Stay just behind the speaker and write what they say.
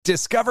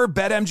Discover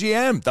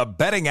BetMGM, the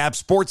betting app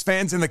sports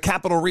fans in the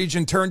capital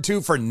region turn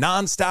to for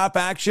nonstop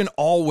action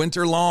all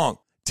winter long.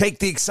 Take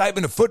the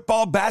excitement of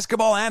football,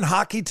 basketball, and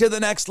hockey to the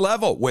next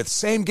level with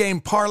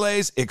same-game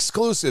parlays,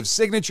 exclusive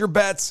signature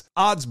bets,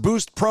 odds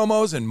boost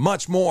promos, and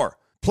much more.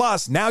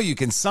 Plus, now you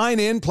can sign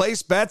in,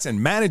 place bets,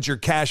 and manage your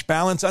cash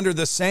balance under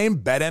the same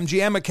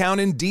BetMGM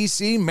account in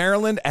D.C.,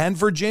 Maryland, and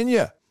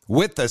Virginia.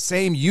 With the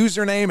same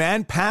username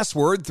and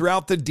password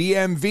throughout the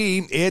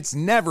DMV, it's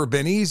never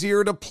been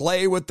easier to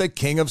play with the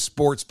king of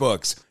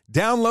sportsbooks.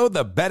 Download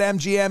the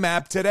BetMGM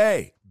app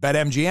today.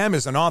 BetMGM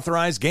is an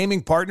authorized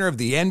gaming partner of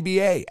the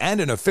NBA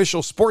and an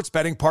official sports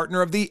betting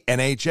partner of the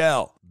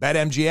NHL.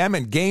 BetMGM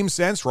and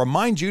GameSense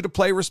remind you to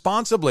play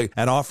responsibly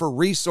and offer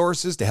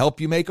resources to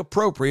help you make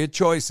appropriate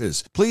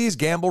choices. Please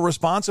gamble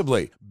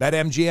responsibly.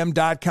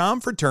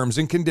 BetMGM.com for terms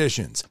and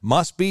conditions.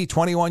 Must be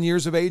 21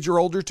 years of age or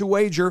older to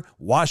wager.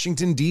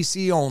 Washington,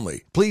 D.C.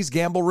 only. Please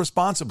gamble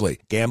responsibly.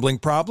 Gambling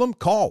problem?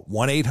 Call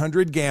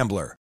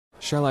 1-800-GAMBLER.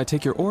 Shall I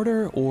take your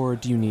order, or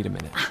do you need a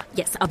minute?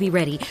 Yes, I'll be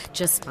ready.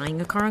 Just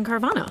buying a car on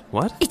Carvana.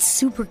 What? It's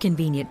super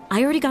convenient.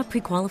 I already got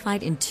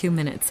pre-qualified in 2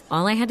 minutes.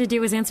 All I had to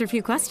do was answer a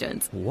few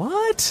questions.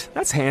 What?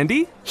 That's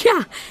handy.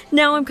 Yeah,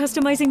 now I'm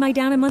customizing my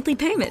down and monthly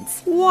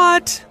payments.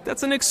 What?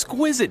 That's an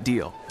exquisite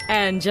deal.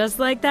 And just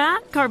like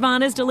that,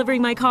 Carvana's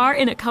delivering my car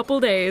in a couple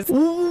days.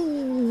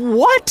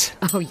 What?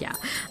 Oh,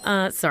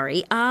 yeah.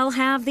 Sorry, I'll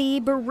have the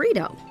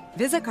burrito.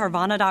 Visit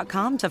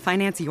Carvana.com to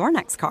finance your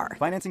next car.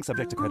 Financing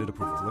subject to credit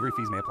approval. Delivery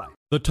fees may apply.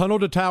 The Tunnel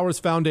to Towers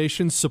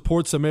Foundation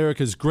supports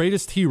America's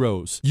greatest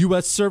heroes,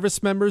 U.S.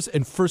 service members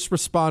and first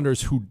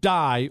responders who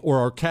die or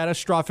are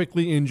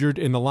catastrophically injured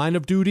in the line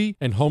of duty,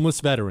 and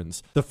homeless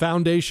veterans. The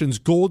foundation's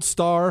Gold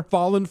Star,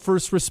 Fallen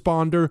First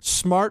Responder,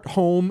 Smart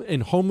Home,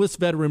 and Homeless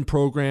Veteran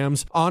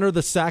programs honor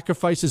the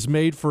sacrifices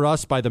made for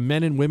us by the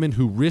men and women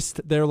who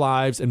risked their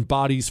lives and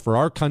bodies for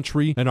our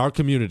country and our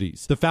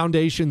communities. The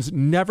foundation's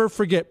Never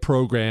Forget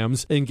programs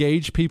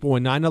engage people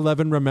in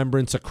 9/11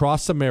 remembrance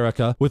across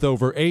America with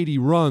over 80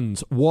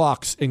 runs,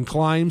 walks, and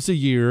climbs a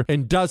year,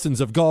 and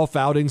dozens of golf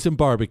outings and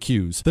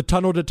barbecues. The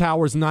Tunnel to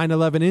Towers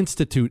 9/11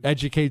 Institute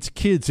educates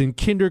kids in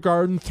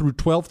kindergarten through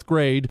 12th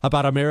grade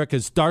about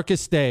America's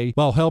darkest day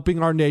while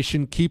helping our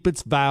nation keep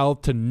its vow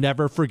to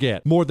never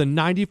forget. More than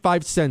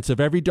 95 cents of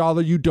every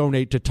dollar you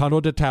donate to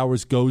Tunnel to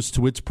Towers goes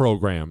to its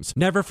programs.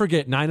 Never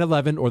forget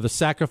 9/11 or the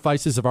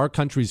sacrifices of our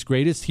country's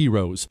greatest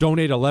heroes.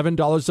 Donate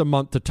 $11 a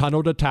month to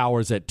Tunnel to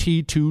Towers at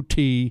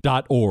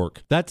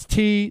T2T.org. That's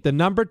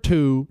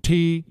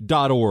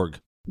T2T.org.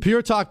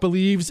 Pure Talk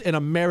believes in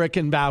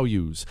American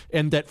values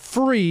and that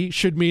free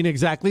should mean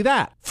exactly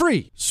that.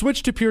 Free.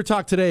 Switch to Pure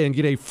Talk today and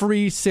get a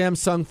free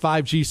Samsung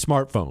 5G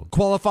smartphone.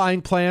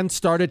 Qualifying plans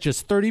start at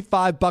just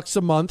 $35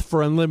 a month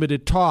for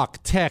unlimited talk,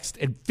 text,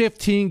 and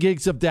 15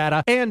 gigs of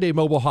data and a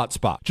mobile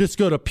hotspot. Just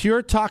go to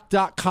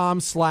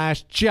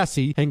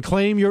puretalk.com/Jesse and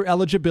claim your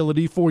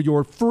eligibility for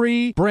your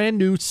free brand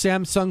new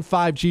Samsung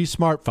 5G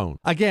smartphone.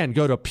 Again,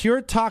 go to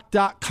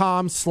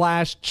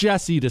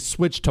puretalk.com/Jesse to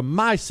switch to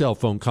my cell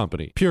phone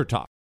company, Pure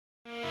Talk.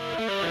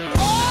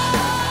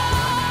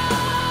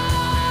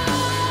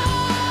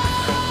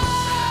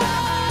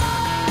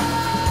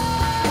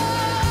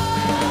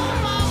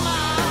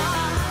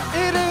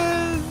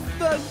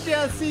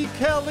 Jesse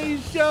Kelly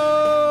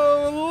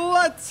Show.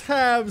 Let's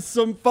have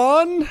some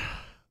fun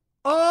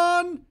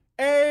on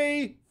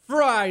a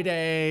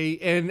Friday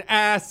and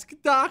Ask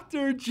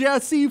Dr.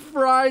 Jesse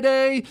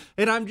Friday.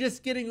 And I'm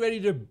just getting ready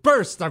to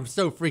burst. I'm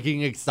so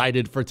freaking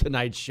excited for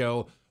tonight's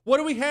show. What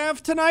do we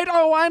have tonight?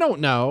 Oh, I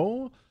don't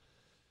know.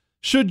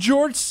 Should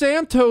George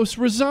Santos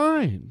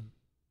resign?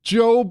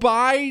 Joe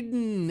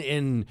Biden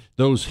and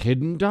those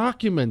hidden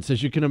documents,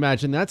 as you can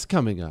imagine, that's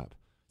coming up.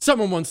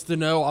 Someone wants to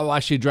know, I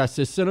should address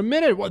this in a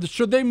minute.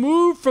 Should they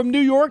move from New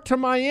York to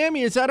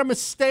Miami? Is that a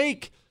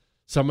mistake?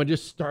 Someone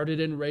just started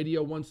in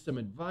radio, wants some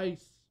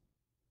advice.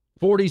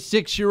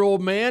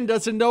 46-year-old man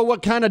doesn't know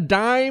what kind of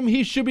dime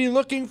he should be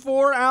looking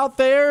for out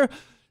there.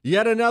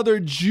 Yet another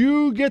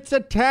Jew gets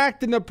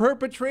attacked and the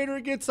perpetrator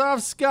gets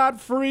off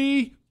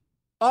scot-free.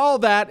 All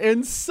that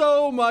and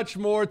so much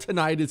more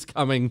tonight is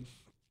coming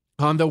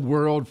on the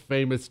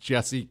world-famous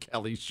Jesse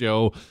Kelly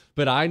Show.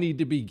 But I need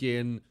to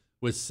begin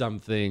with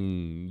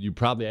something you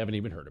probably haven't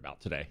even heard about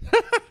today.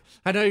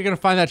 I know you're going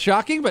to find that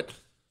shocking, but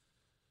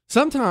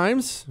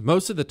sometimes,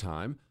 most of the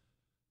time,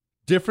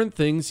 different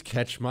things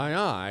catch my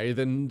eye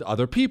than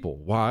other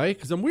people. Why?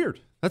 Because I'm weird.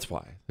 That's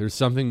why. There's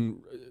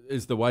something,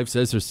 as the wife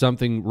says, there's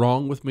something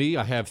wrong with me.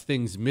 I have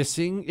things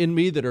missing in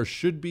me that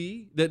should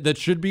be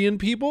in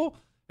people,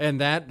 and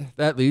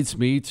that leads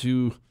me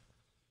to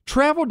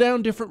travel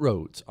down different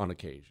roads on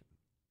occasion.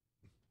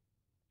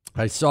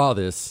 I saw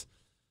this,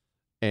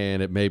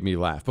 and it made me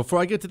laugh. Before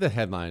I get to the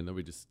headline, let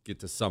me just get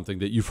to something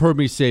that you've heard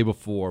me say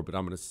before, but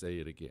I'm going to say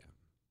it again.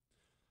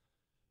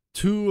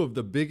 Two of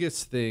the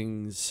biggest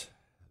things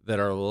that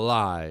are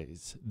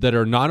lies that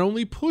are not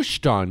only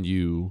pushed on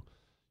you,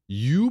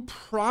 you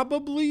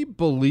probably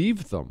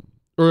believe them,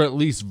 or at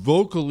least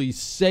vocally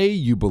say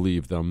you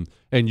believe them,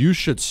 and you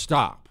should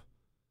stop.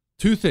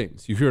 Two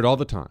things. You hear it all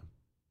the time.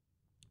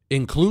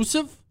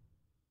 Inclusive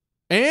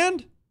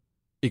And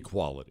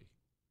equality.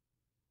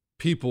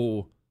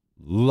 People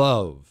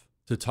love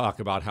to talk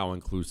about how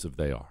inclusive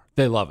they are.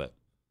 They love it.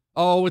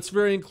 Oh, it's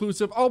very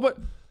inclusive.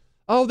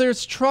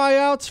 There's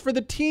tryouts for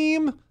the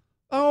team.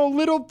 Oh,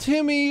 little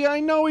Timmy,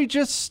 I know he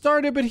just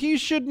started, but he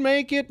should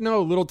make it.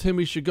 No, little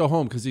Timmy should go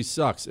home because he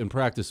sucks and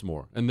practice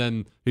more. And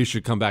then he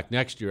should come back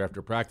next year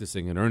after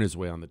practicing and earn his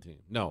way on the team.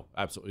 No,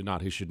 absolutely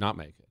not. He should not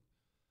make it.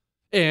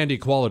 And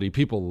equality.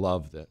 People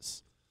love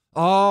this.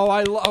 Oh,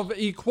 I love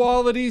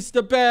equality's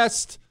the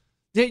best.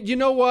 You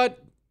know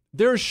what?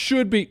 There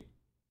should be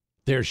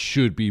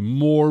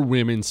more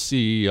women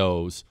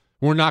CEOs.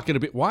 We're not going to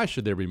be. Why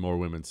should there be more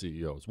women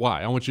CEOs?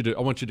 Why? I want you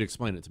to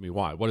explain it to me.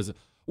 Why? What is it?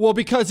 Well,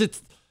 because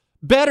it's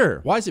better.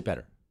 Why is it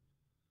better?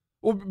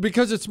 Well,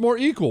 because it's more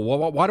equal.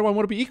 Well, why do I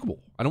want to be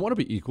equal? I don't want to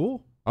be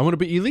equal. I want to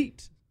be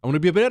elite. I want to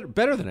be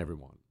better than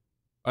everyone.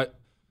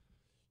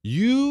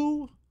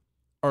 You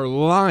are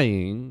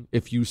lying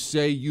if you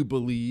say you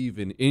believe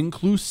in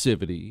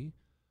inclusivity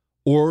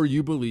or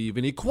you believe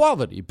in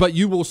equality. But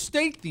you will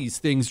state these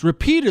things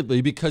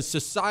repeatedly because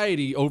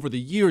society over the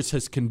years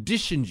has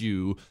conditioned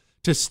you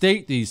to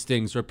state these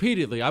things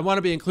repeatedly. I want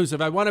to be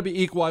inclusive. I want to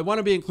be equal. I want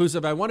to be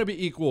inclusive. I want to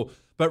be equal.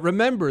 But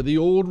remember the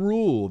old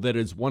rule that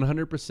is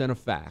 100% a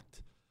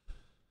fact.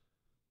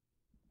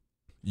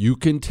 You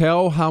can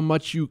tell how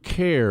much you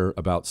care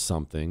about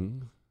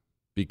something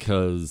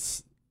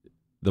because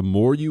the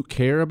more you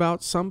care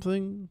about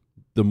something,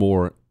 the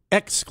more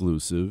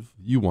exclusive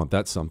you want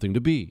that something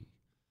to be.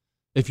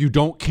 If you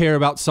don't care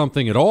about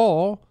something at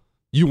all,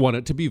 you want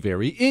it to be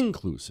very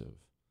inclusive.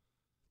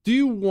 Do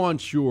you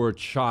want your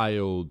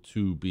child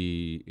to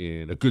be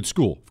in a good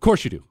school? Of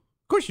course you do.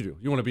 Of course you do.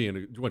 You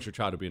want your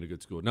child to be in a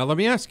good school. Now let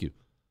me ask you.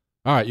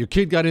 All right, your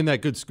kid got in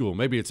that good school.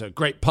 Maybe it's a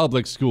great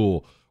public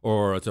school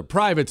or it's a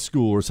private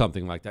school or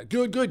something like that.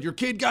 Good. Your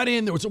kid got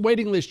in. There was a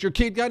waiting list. Your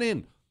kid got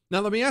in.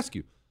 Now let me ask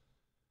you.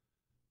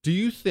 Do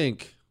you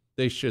think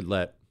they should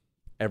let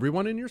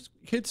everyone in your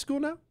kid's school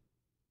now?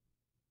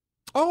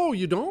 Oh,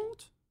 you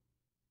don't?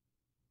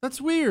 That's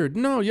weird.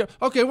 No, yeah.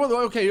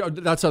 Okay,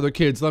 that's other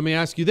kids. Let me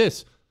ask you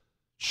this.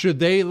 Should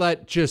they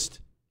let just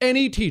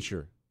any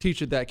teacher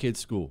teach at that kid's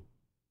school?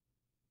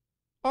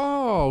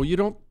 Oh,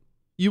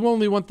 you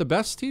only want the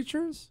best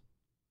teachers?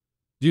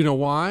 Do you know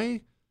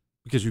why?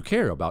 Because you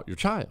care about your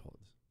child.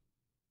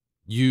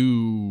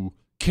 You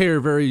care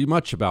very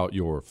much about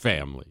your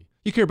family.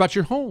 You care about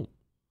your home.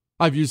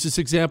 I've used this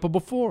example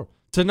before.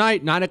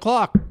 Tonight, 9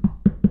 o'clock,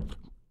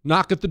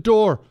 knock at the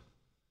door.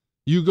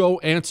 You go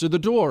answer the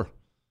door.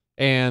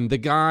 And the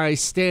guy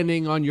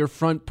standing on your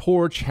front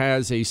porch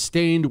has a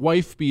stained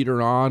wife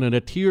beater on and a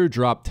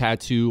teardrop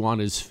tattoo on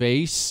his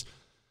face.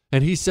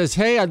 And he says,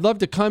 hey, I'd love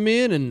to come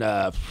in and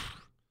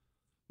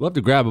love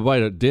to grab a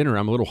bite of dinner.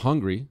 I'm a little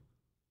hungry.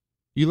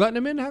 You letting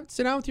him in?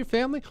 Sit down with your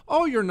family?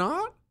 Oh, you're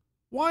not?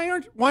 Why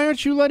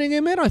aren't you letting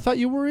him in? I thought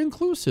you were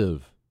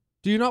inclusive.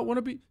 You don't want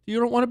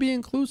to be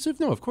inclusive?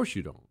 No, of course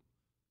you don't.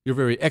 You're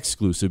very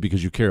exclusive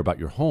because you care about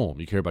your home.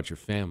 You care about your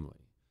family.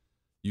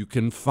 You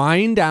can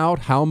find out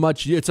how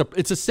much it's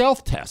a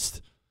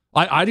self-test.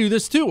 I do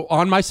this too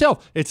on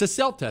myself. It's a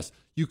self-test.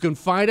 You can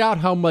find out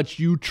how much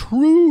you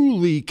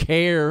truly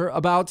care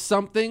about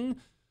something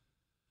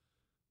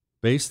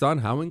based on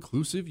how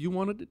inclusive you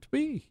wanted it to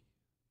be.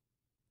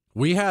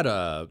 We had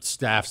a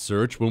staff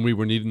search when we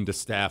were needing to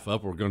staff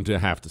up. We're going to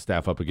have to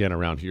staff up again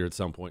around here at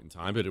some point in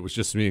time, but it was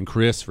just me and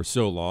Chris for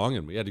so long,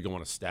 and we had to go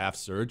on a staff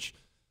search.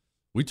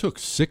 We took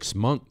 6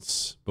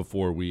 months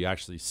before we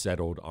actually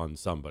settled on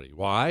somebody.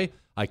 Why?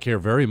 I care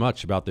very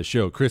much about this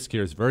show. Chris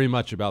cares very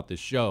much about this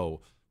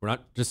show. We're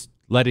not just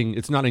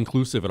it's not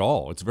inclusive at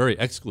all. It's very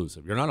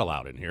exclusive. You're not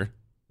allowed in here.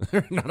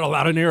 You're not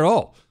allowed in here at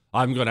all.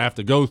 I'm going to have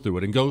to go through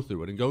it and go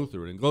through it and go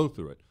through it and go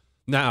through it.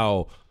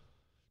 Now,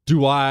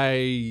 do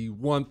I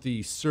want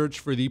the search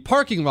for the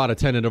parking lot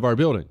attendant of our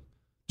building?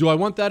 Do I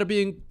want that to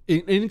be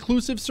an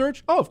inclusive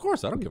search? Oh, of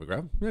course. I don't give a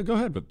crap. Yeah, go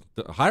ahead. But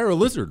hire a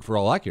lizard for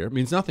all I care. It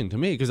means nothing to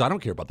me because I don't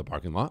care about the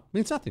parking lot. It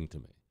means nothing to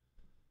me.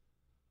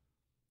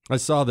 I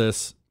saw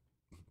this,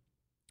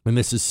 and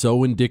this is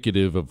so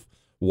indicative of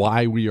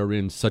why we are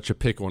in such a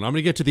pickle. And I'm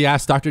going to get to the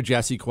Ask Dr.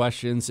 Jesse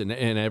questions and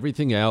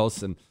everything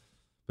else.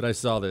 But I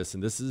saw this,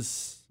 and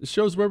this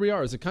shows where we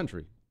are as a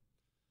country.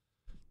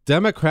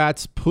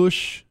 Democrats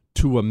push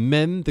to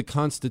amend the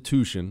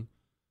Constitution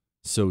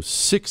so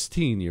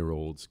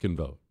 16-year-olds can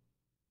vote.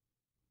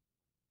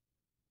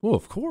 Well,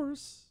 of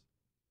course.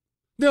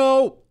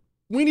 No,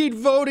 we need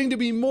voting to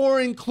be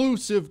more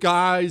inclusive,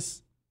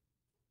 guys.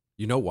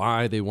 You know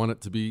why they want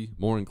it to be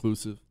more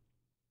inclusive?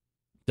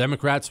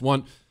 Democrats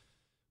want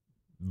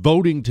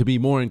voting to be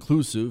more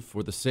inclusive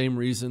for the same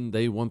reason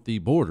they want the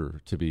border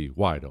to be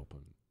wide open.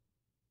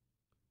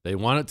 They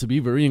want it to be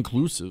very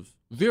inclusive,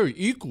 very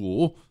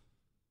equal,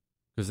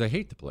 because they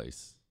hate the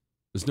place.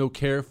 There's no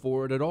care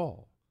for it at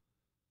all.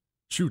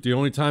 Shoot, the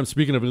only time,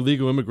 speaking of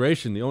illegal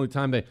immigration, the only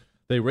time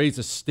they raise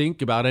a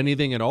stink about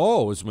anything at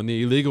all is when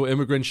the illegal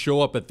immigrants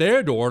show up at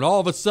their door, and all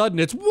of a sudden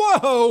it's,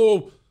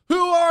 whoa,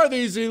 who are are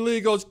these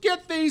illegals?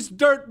 Get these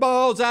dirt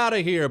balls out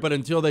of here. But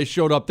until they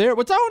showed up there,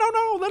 it's, oh,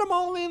 no, let them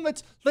all in.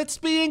 Let's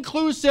be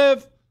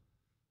inclusive.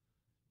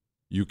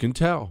 You can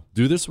tell.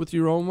 Do this with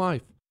your own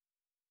life.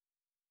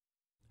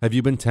 Have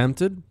you been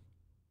tempted?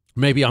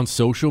 Maybe on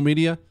social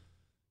media,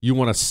 you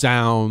want to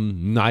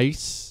sound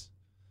nice.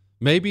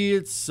 Maybe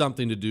it's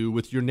something to do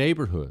with your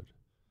neighborhood.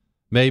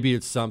 Maybe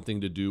it's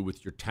something to do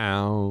with your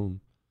town,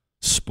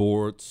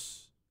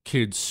 sports,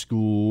 kids'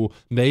 school.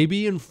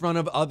 Maybe in front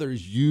of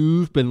others,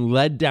 you've been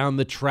led down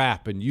the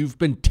trap and you've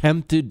been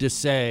tempted to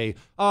say,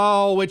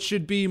 oh, it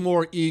should be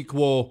more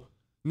equal.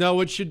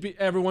 No, it should be,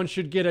 everyone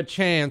should get a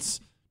chance.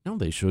 No,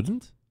 they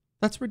shouldn't.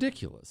 That's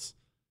ridiculous.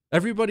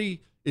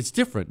 Everybody is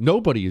different.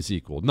 Nobody is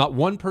equal. Not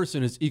one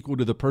person is equal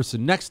to the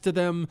person next to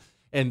them.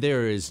 And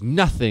there is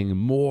nothing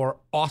more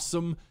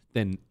awesome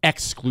than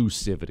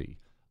exclusivity.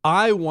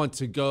 I want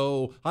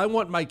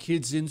my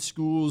kids in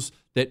schools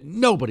that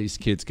nobody's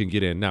kids can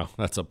get in. Now,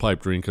 that's a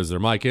pipe dream because they're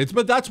my kids,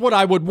 but that's what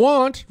I would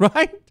want,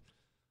 right?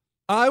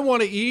 I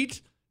want to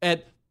eat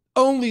at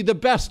only the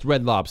best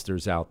Red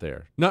Lobsters out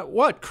there. Not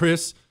what,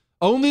 Chris?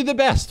 Only the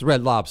best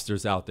Red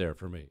Lobsters out there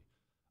for me.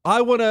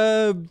 I want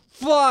to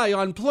fly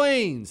on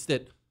planes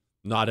that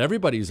not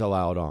everybody's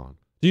allowed on.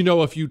 Do you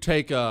know if you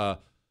take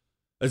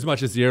as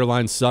much as the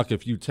airlines suck,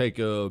 if you take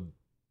a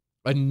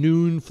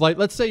noon flight,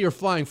 let's say you're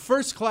flying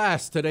first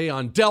class today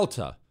on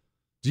Delta,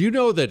 do you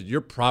know that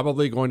you're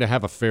probably going to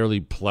have a fairly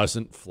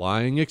pleasant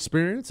flying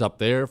experience up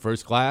there,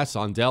 first class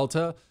on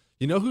Delta?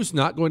 You know who's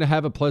not going to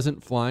have a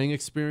pleasant flying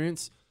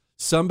experience?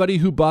 Somebody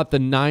who bought the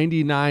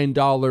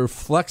 $99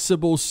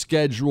 flexible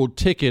scheduled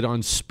ticket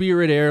on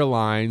Spirit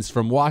Airlines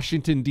from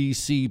Washington,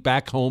 D.C.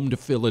 back home to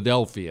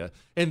Philadelphia.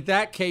 In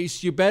that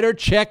case, you better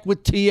check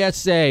with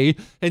TSA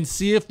and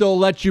see if they'll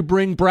let you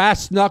bring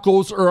brass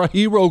knuckles or a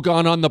hero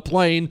gun on the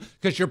plane,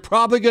 because you're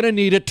probably going to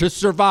need it to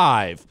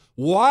survive.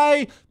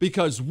 Why?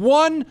 Because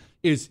one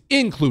is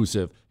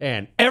inclusive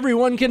and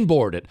everyone can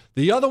board it.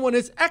 The other one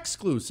is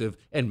exclusive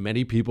and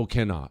many people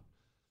cannot.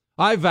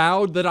 I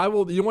vowed that I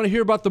will. You want to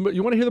hear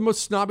the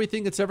most snobby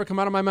thing that's ever come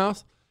out of my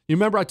mouth? You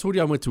remember I told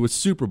you I went to a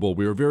Super Bowl.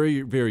 We were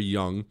very, very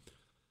young.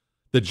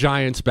 The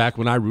Giants, back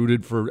when I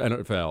rooted for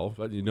NFL,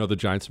 but you know the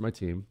Giants are my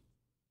team.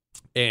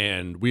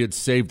 And we had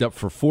saved up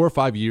for 4 or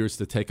 5 years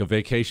to take a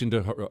vacation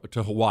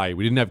to Hawaii.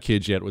 We didn't have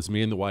kids yet. It was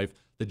me and the wife.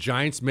 The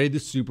Giants made the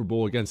Super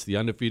Bowl against the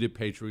undefeated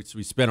Patriots.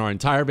 We spent our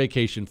entire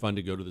vacation fund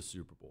to go to the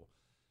Super Bowl.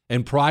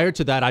 And prior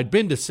to that, I'd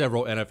been to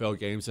several NFL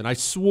games, and I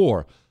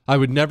swore I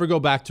would never go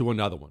back to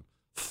another one.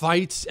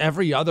 Fights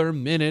every other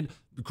minute,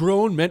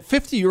 grown men,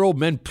 50-year-old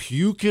men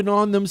puking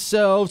on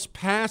themselves,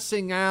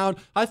 passing out.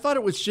 I thought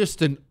it was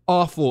just an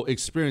awful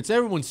experience.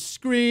 Everyone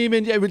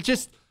screaming. It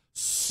just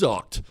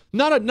sucked.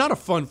 Not a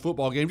fun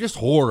football game, just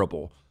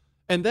horrible.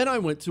 And then I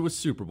went to a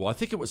Super Bowl. I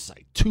think it was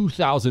like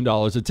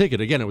 $2,000 a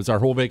ticket. Again, it was our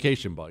whole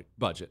vacation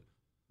budget.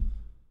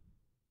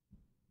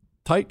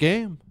 Tight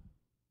game.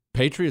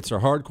 Patriots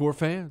are hardcore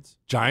fans.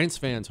 Giants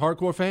fans,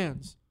 hardcore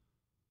fans.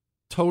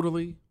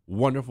 Totally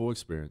wonderful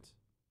experience.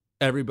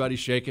 Everybody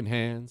shaking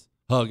hands,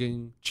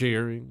 hugging,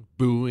 cheering,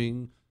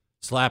 booing,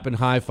 slapping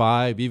high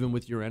five, even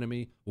with your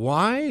enemy.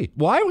 Why?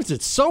 Why was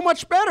it so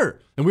much better?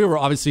 And we were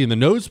obviously in the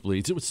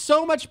nosebleeds. It was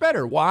so much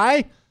better.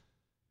 Why?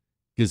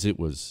 Because it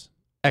was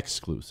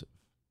exclusive.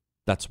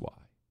 That's why.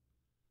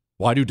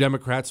 Why do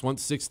Democrats want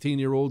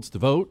 16-year-olds to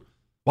vote?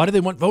 Why do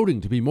they want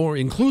voting to be more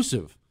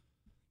inclusive?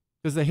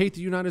 Because they hate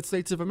the United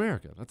States of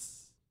America.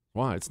 That's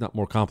why. It's not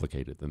more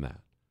complicated than that.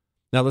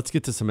 Now let's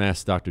get to some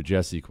Ask Dr.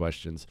 Jesse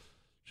questions.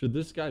 Should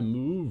this guy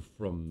move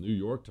from New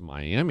York to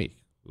Miami?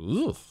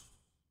 Oof.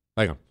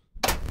 Hang on.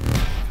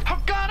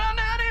 I've got an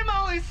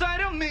animal inside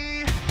of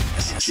me.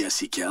 This is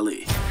Jesse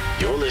Kelly.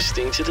 You're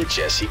listening to The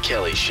Jesse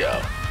Kelly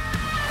Show.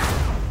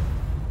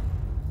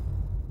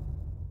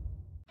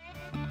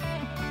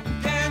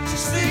 Can't you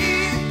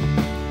see?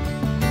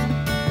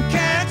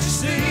 Can't you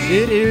see?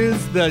 It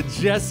is the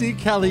Jesse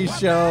Kelly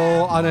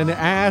Show on an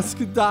Ask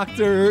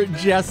Dr.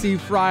 Jesse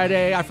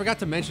Friday. I forgot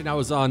to mention I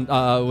was on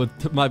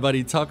with my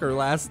buddy Tucker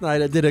last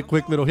night. I did a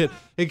quick little hit.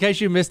 In case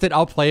you missed it,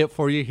 I'll play it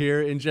for you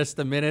here in just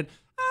a minute.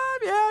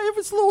 Yeah, it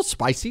was a little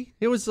spicy.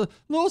 It was a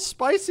little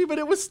spicy, but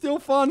it was still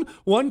fun.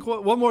 One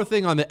more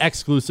thing on the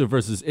exclusive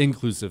versus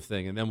inclusive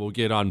thing, and then we'll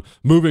get on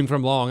moving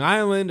from Long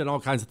Island and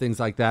all kinds of things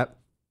like that.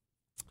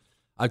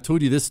 I've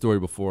told you this story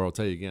before. I'll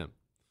tell you again.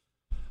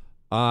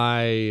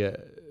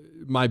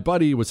 My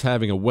buddy was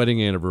having a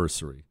wedding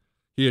anniversary.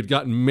 He had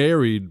gotten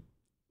married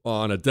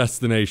on a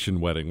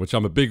destination wedding, which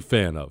I'm a big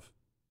fan of.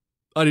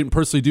 I didn't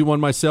personally do one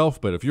myself,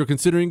 but if you're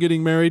considering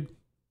getting married,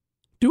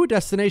 do a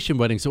destination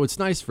wedding so it's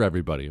nice for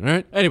everybody, all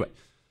right? Anyway,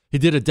 he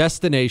did a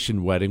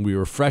destination wedding. We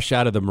were fresh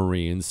out of the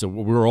Marines, so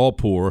we were all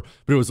poor,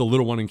 but it was a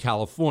little one in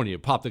California.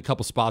 It popped a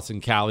couple spots in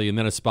Cali and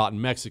then a spot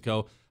in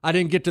Mexico. I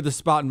didn't get to the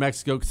spot in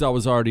Mexico because I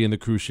was already in the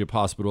cruise ship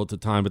hospital at the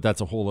time, but that's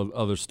a whole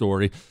other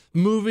story.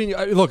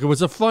 Look, it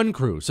was a fun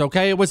cruise,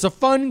 okay? It was a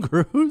fun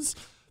cruise,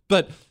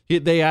 but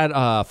they had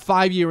a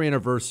 5-year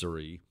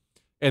anniversary,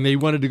 and they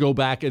wanted to go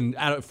back, and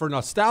for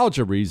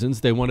nostalgia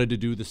reasons, they wanted to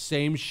do the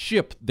same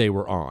ship they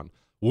were on.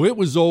 Well, it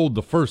was old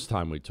the first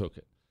time we took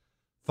it.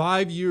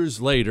 5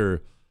 years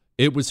later,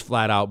 it was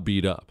flat out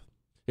beat up.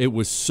 It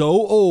was so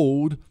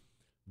old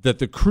that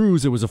the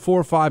cruise, it was a 4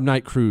 or 5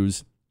 night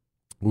cruise,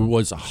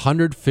 was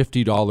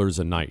 $150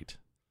 a night.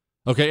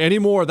 Okay,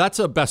 anymore, that's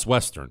a Best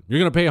Western. You're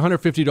going to pay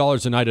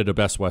 $150 a night at a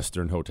Best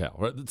Western hotel.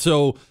 Right?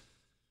 So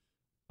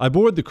I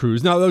board the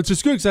cruise. Now, it's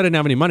just good because I didn't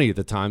have any money at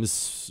the time.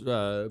 This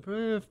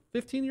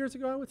 15 years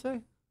ago, I would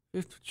say.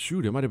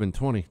 Shoot, it might have been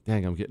 20.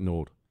 Dang, I'm getting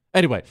old.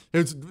 Anyway,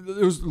 it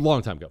was a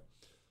long time ago.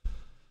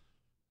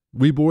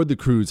 We board the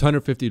cruise,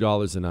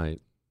 $150 a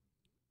night.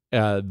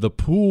 The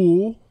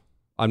pool,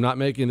 I'm not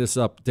making this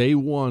up, day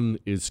one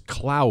is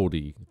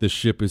cloudy. The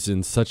ship is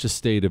in such a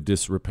state of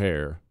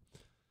disrepair.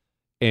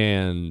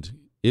 And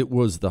it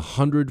was the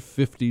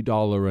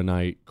 $150 a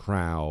night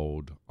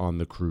crowd on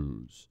the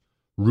cruise.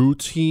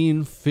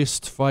 Routine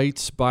fist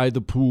fights by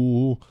the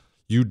pool.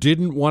 You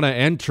didn't want to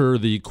enter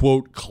the,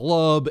 quote,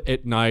 club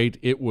at night.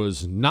 It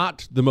was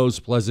not the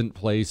most pleasant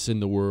place in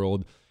the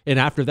world. And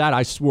after that,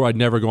 I swore I'd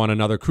never go on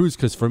another cruise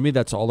because for me,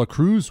 that's all a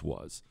cruise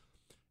was.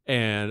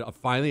 And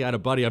finally, I had a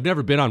buddy. I've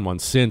never been on one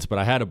since, but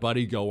I had a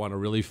buddy go on a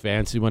really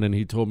fancy one, and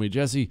he told me,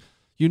 Jesse,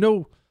 you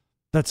know,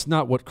 that's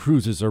not what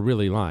cruises are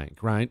really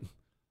like, right?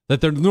 That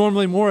they're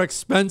normally more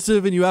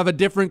expensive and you have a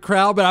different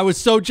crowd, but I was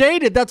so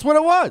jaded. That's what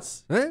it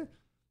was. Eh?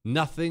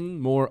 Nothing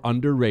more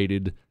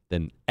underrated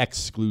than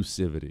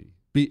exclusivity.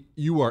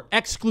 You are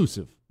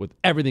exclusive with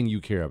everything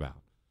you care about.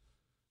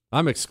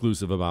 I'm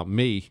exclusive about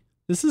me.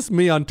 This is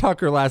me on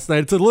Tucker last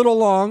night. It's a little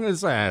long.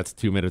 It's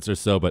 2 minutes or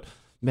so, but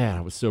man,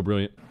 it was so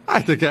brilliant.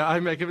 I think I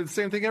make the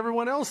same thing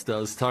everyone else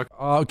does, Tucker.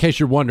 In case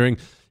you're wondering,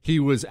 he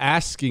was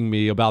asking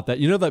me about that.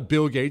 You know that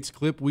Bill Gates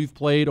clip we've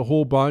played a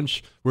whole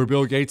bunch where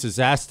Bill Gates is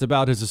asked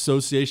about his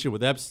association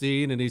with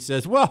Epstein, and he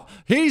says, well,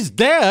 he's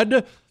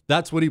dead.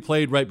 That's what he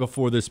played right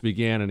before this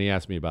began, and he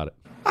asked me about it.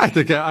 I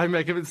think I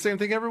make the same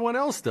thing everyone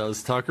else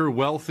does, Tucker.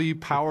 Wealthy,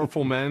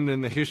 powerful men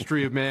in the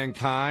history of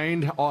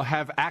mankind all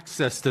have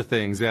access to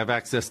things. They have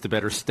access to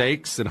better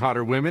steaks and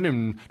hotter women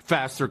and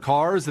faster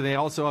cars, and they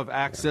also have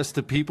access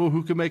to people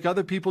who can make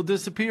other people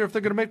disappear if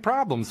they're going to make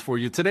problems for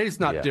you. Today's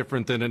not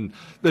different than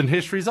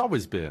history's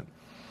always been.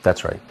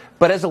 That's right.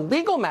 But as a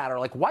legal matter,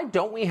 why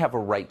don't we have a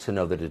right to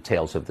know the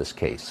details of this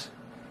case?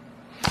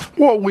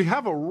 Well, we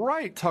have a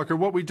right, Tucker.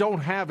 What we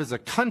don't have is a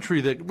country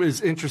that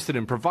is interested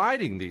in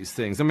providing these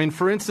things. I mean,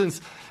 for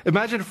instance,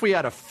 imagine if we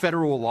had a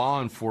federal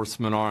law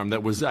enforcement arm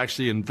that was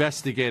actually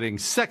investigating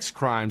sex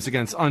crimes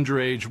against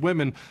underage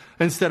women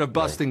instead of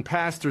busting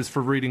pastors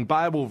for reading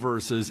Bible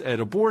verses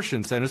at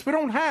abortion centers. We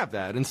don't have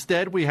that.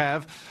 Instead, we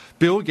have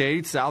Bill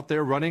Gates out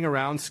there running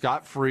around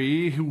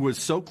scot-free, who was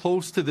so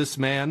close to this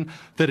man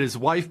that his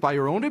wife, by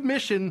her own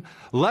admission,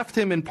 left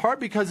him in part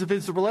because of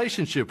his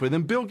relationship with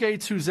him. Bill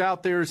Gates, who's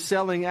out there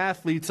selling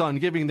athletes on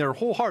giving their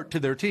whole heart to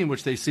their team,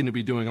 which they seem to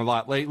be doing a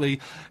lot lately,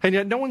 and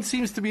yet no one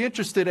seems to be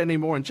interested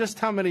anymore in just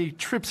how many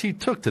trips he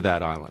took to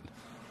that island.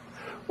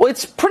 Well,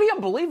 it's pretty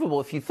unbelievable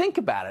if you think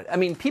about it. I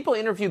mean, people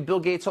interview Bill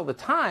Gates all the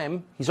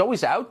time. He's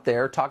always out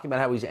there talking about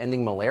how he's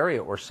ending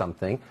malaria or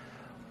something.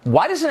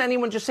 Why doesn't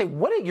anyone just say,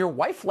 what, your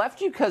wife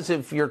left you because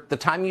of the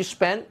time you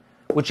spent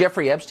with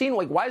Jeffrey Epstein?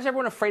 Why is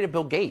everyone afraid of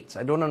Bill Gates?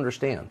 I don't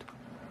understand.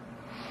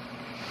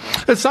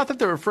 It's not that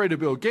they're afraid of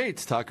Bill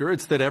Gates, Tucker.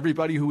 It's that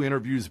everybody who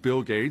interviews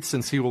Bill Gates,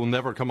 since he will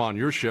never come on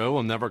your show,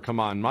 will never come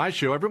on my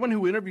show, everyone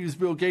who interviews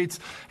Bill Gates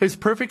is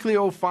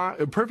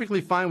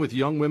perfectly fine with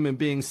young women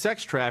being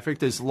sex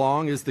trafficked as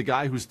long as the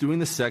guy who's doing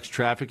the sex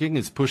trafficking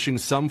is pushing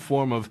some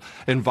form of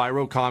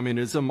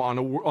enviro-communism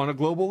on a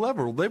global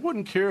level. They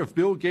wouldn't care if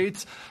Bill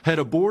Gates had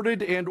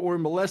aborted and or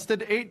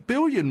molested 8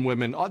 billion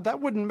women. That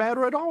wouldn't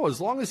matter at all.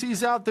 As long as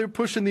he's out there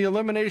pushing the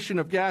elimination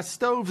of gas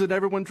stoves and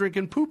everyone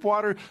drinking poop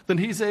water, then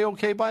he's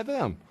A-okay by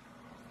them.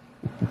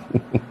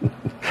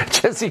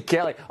 Jesse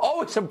Kelly.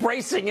 Oh, it's a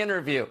bracing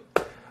interview.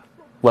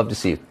 Love to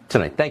see you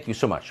tonight. Thank you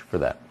so much for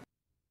that.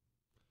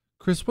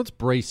 Chris, what's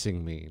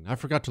bracing mean? I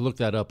forgot to look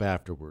that up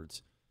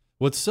afterwards.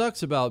 What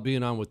sucks about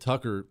being on with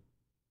Tucker,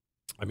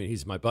 I mean,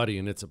 he's my buddy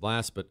and it's a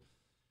blast, but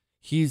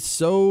he's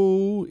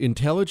so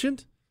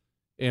intelligent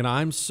and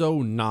I'm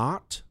so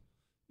not.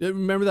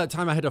 Remember that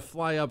time I had to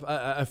fly up?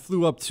 I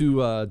flew up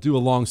to do a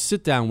long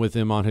sit down with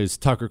him on his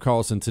Tucker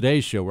Carlson Today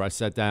show, where I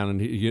sat down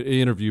and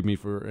he interviewed me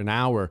for an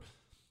hour.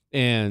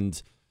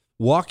 And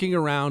walking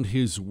around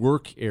his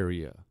work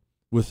area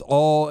with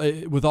all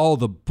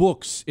the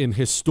books and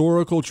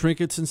historical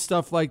trinkets and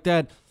stuff like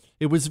that,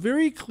 it was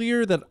very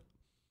clear that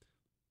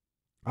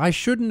I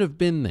shouldn't have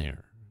been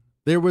there.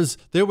 There was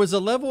a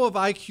level of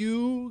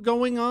IQ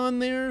going on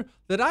there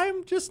that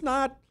I'm just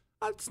not.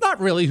 It's not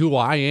really who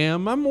I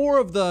am. I'm more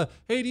of the,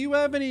 hey, do you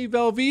have any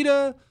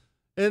Velveeta?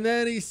 And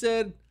then he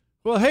said,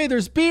 well, hey,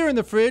 there's beer in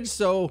the fridge.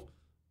 So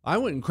I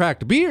went and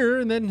cracked a beer,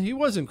 and then he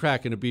wasn't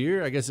cracking a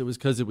beer. I guess it was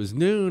because it was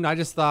noon. I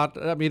just thought,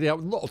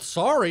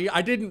 sorry,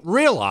 I didn't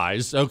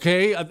realize,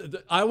 okay?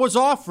 I was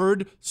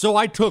offered, so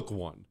I took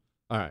one.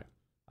 All right.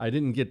 I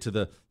didn't get to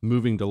the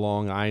moving to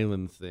Long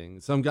Island thing.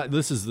 Some guy,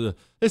 this is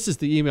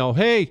the email.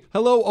 Hey,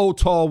 hello, oh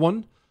tall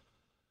one.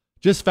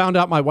 Just found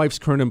out my wife's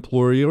current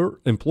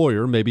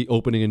employer may be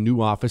opening a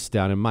new office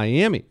down in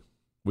Miami.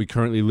 We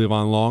currently live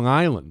on Long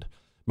Island.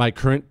 My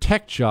current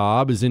tech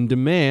job is in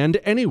demand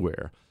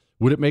anywhere.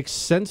 Would it make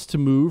sense to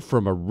move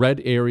from a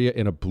red area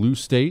in a blue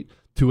state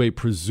to a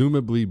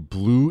presumably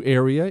blue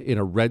area in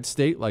a red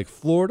state like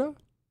Florida?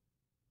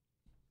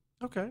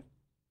 Okay.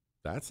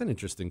 That's an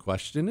interesting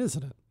question,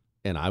 isn't it?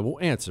 And I will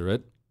answer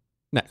it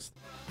next.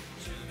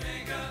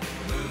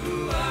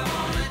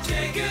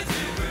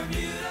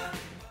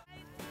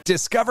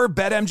 Discover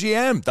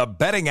BetMGM, the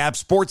betting app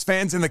sports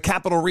fans in the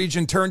capital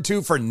region turn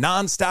to for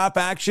nonstop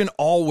action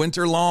all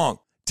winter long.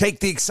 Take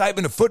the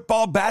excitement of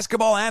football,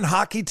 basketball, and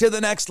hockey to the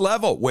next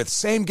level with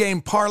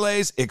same-game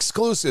parlays,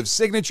 exclusive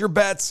signature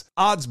bets,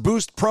 odds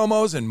boost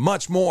promos, and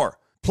much more.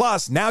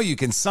 Plus, now you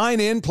can sign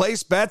in,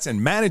 place bets,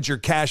 and manage your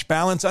cash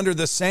balance under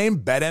the same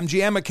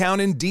BetMGM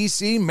account in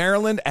D.C.,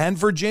 Maryland, and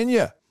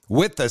Virginia.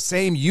 With the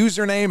same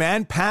username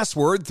and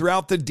password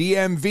throughout the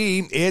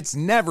DMV, it's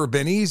never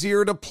been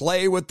easier to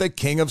play with the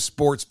king of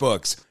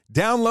sportsbooks.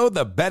 Download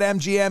the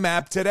BetMGM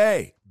app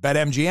today.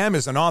 BetMGM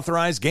is an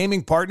authorized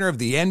gaming partner of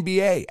the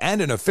NBA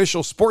and an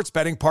official sports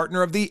betting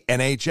partner of the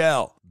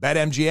NHL.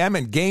 BetMGM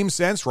and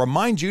GameSense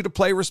remind you to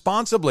play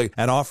responsibly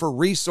and offer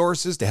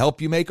resources to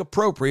help you make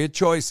appropriate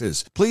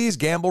choices. Please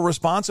gamble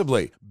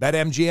responsibly.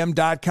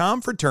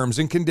 BetMGM.com for terms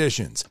and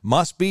conditions.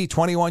 Must be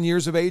 21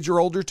 years of age or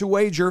older to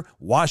wager.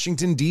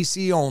 Washington,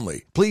 D.C.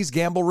 only. Please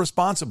gamble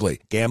responsibly.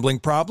 Gambling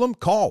problem?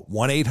 Call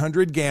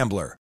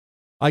 1-800-GAMBLER.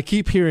 I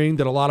keep hearing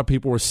that a lot of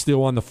people are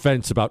still on the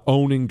fence about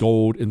owning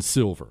gold and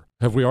silver.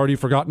 Have we already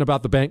forgotten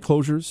about the bank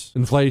closures,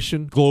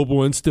 inflation,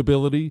 global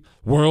instability,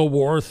 World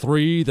War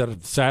III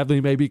that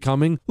sadly may be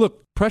coming?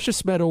 Look,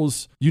 precious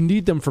metals, you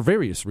need them for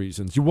various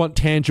reasons. You want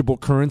tangible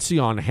currency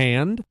on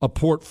hand, a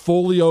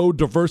portfolio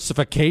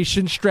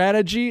diversification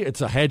strategy.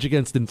 It's a hedge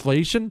against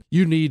inflation.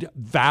 You need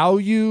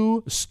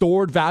value,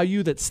 stored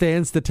value that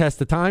stands the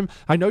test of time.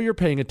 I know you're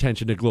paying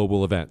attention to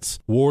global events.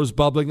 Wars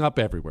bubbling up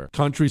everywhere.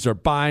 Countries are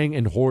buying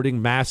and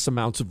hoarding mass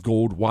amounts of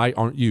gold. Why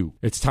aren't you?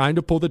 It's time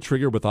to pull the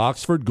trigger with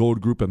Oxford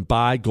Gold Group and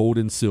buy gold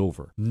and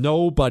silver.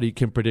 Nobody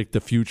can predict the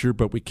future,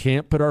 but we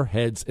can't put our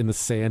heads in the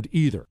sand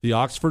either. The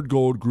Oxford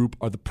Gold Group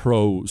are the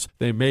pros.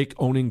 They make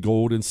owning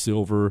gold and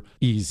silver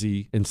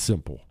easy and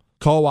simple.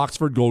 Call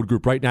Oxford Gold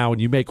Group right now and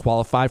you may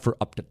qualify for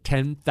up to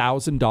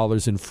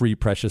 $10,000 in free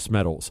precious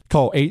metals.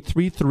 Call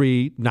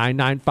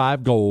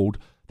 833-995-GOLD.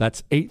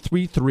 That's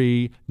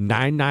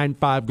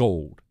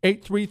 833-995-GOLD.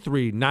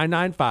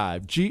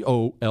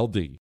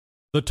 833-995-GOLD.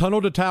 The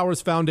Tunnel to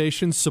Towers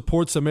Foundation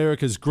supports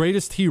America's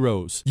greatest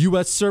heroes,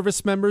 U.S.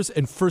 service members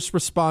and first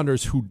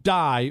responders who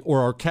die or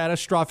are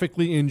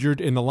catastrophically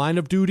injured in the line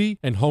of duty,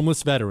 and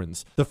homeless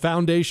veterans. The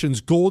foundation's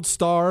Gold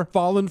Star,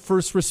 Fallen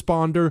First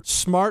Responder,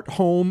 Smart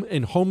Home,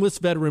 and Homeless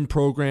Veteran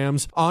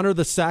programs honor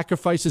the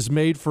sacrifices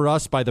made for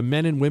us by the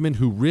men and women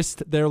who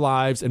risked their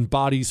lives and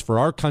bodies for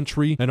our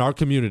country and our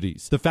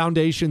communities. The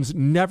foundation's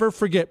Never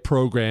Forget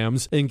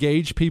programs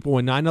engage people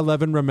in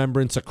 9/11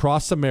 remembrance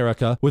across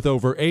America with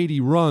over 80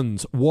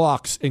 runs,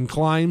 walks, and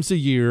climbs a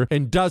year,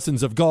 and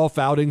dozens of golf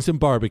outings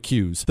and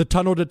barbecues. The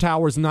Tunnel to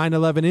Towers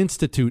 9/11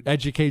 Institute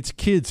educates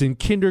kids in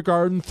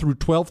kindergarten through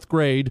 12th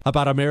grade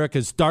about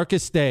America's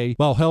darkest day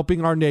while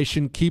helping our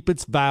nation keep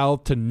its vow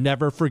to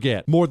never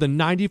forget. More than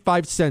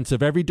 95 cents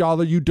of every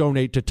dollar you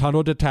donate to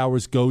Tunnel to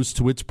Towers goes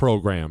to its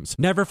programs.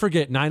 Never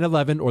forget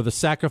 9/11 or the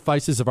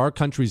sacrifices of our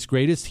country's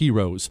greatest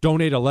heroes.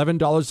 Donate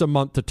 $11 a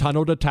month to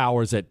Tunnel to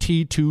Towers at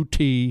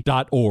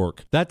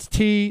T2T.org. That's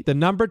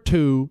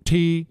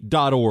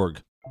T2T.org.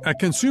 At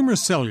Consumer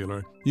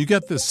Cellular, you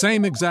get the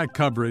same exact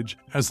coverage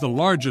as the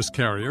largest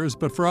carriers,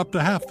 but for up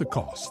to half the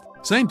cost.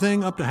 Same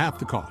thing, up to half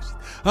the cost.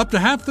 Up to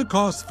half the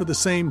cost for the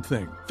same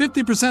thing.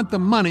 50% the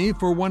money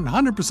for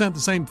 100% the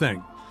same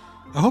thing.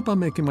 I hope I'm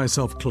making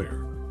myself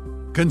clear.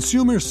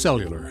 Consumer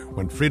Cellular.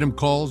 When freedom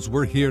calls,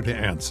 we're here to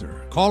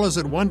answer. Call us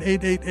at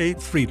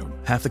 1-888-FREEDOM.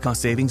 Half the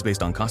cost savings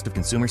based on cost of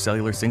Consumer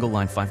Cellular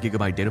single-line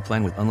 5GB data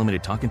plan with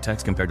unlimited talk and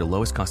text compared to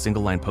lowest cost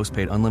single-line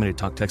postpaid unlimited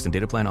talk, text, and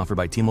data plan offered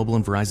by T-Mobile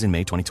and Verizon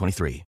May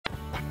 2023.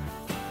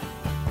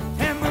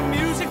 And the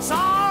music's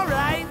all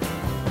right.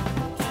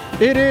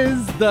 It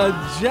is the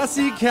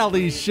Jesse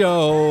Kelly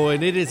Show,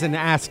 and it is an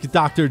Ask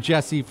Dr.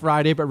 Jesse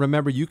Friday. But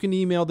remember, you can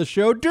email the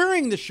show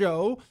during the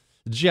show,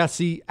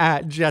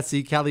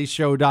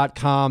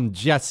 Jesse@JesseKellyShow.com,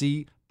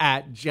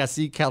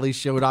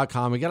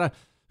 Jesse@JesseKellyShow.com. We got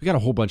a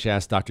whole bunch of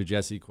Ask Dr.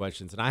 Jesse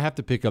questions, and I have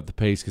to pick up the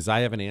pace because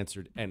I haven't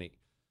answered any. In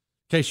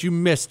case you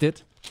missed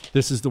it,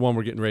 this is the one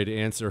we're getting ready to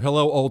answer.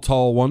 Hello, old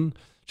tall one.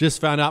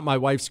 Just found out my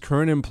wife's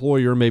current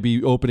employer may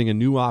be opening a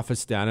new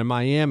office down in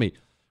Miami.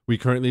 We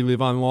currently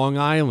live on Long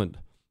Island.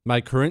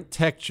 My current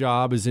tech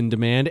job is in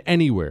demand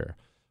anywhere.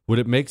 Would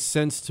it make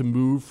sense to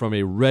move from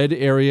a red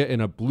area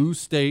in a blue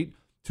state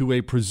to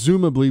a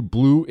presumably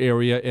blue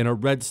area in a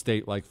red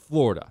state like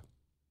Florida?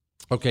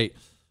 Okay,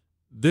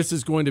 this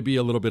is going to be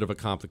a little bit of a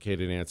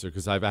complicated answer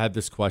because I've had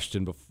this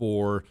question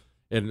before,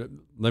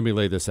 and let me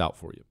lay this out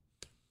for you.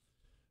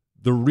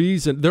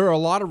 There are a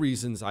lot of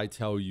reasons I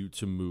tell you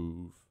to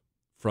move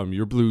from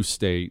your blue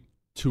state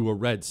to a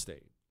red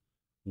state.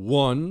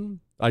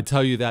 One, I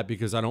tell you that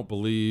because I don't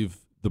believe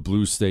the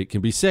blue state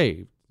can be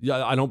saved.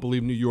 Yeah, I don't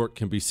believe New York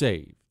can be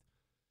saved.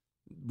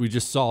 We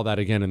just saw that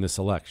again in this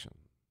election.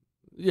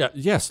 Yeah,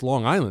 yes,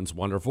 Long Island's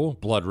wonderful.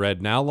 Blood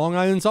red now. Long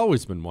Island's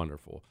always been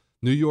wonderful.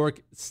 New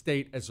York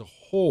State as a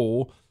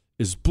whole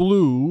is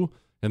blue,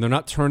 and they're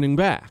not turning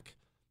back.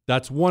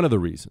 That's one of the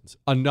reasons.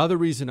 Another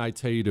reason I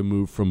tell you to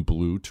move from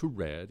blue to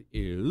red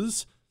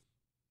is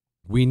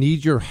we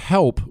need your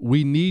help.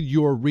 We need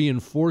your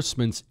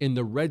reinforcements in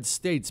the red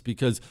states,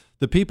 because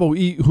the people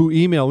who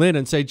email in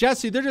and say,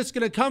 Jesse, they're just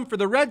going to come for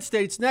the red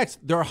states next.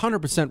 They're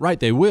 100% right.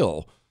 They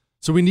will.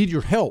 So we need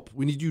your help.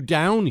 We need you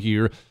down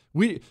here.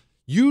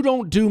 You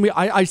don't do me.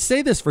 I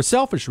say this for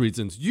selfish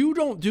reasons. You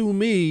don't do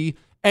me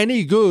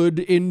any good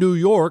in New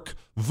York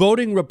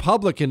voting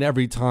Republican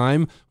every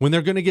time when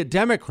they're going to get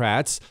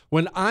Democrats,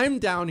 when I'm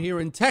down here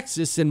in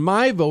Texas and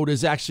my vote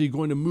is actually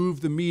going to move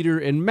the meter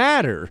and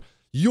matter.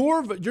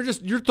 You're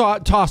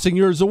tossing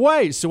yours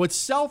away. So it's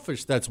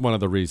selfish. That's one of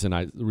the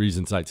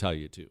reasons I tell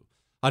you to.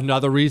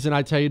 Another reason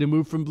I tell you to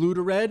move from blue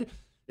to red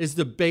is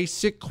the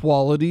basic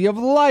quality of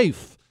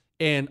life.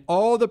 And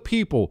all the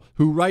people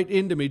who write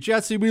into me,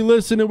 Jesse, we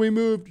listened and we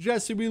moved.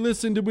 Jesse, we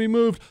listened and we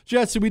moved.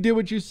 Jesse, we did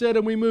what you said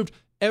and we moved.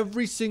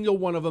 Every single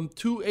one of them,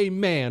 to a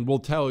man, will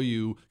tell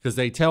you, because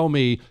they tell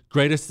me,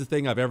 greatest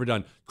thing I've ever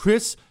done.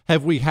 Chris,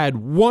 have we had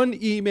one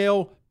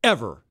email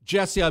ever?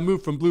 Jesse, I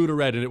moved from blue to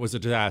red and it was a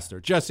disaster.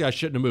 Jesse, I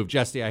shouldn't have moved.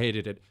 Jesse, I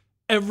hated it.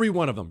 Every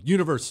one of them,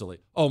 universally.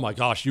 Oh my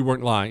gosh, you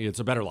weren't lying. It's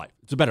a better life.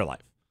 It's a better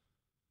life.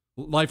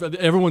 Life.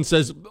 Everyone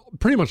says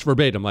pretty much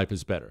verbatim, life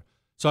is better.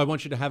 So I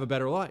want you to have a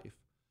better life.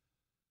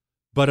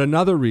 But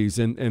another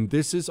reason, and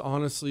this is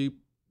honestly,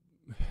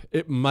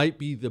 it might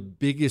be the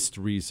biggest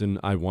reason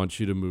I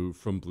want you to move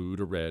from blue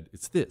to red.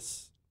 It's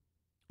this.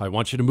 I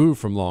want you to move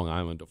from Long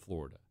Island to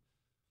Florida.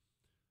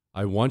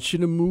 I want you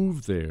to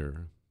move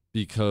there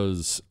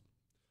because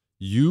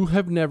you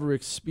have never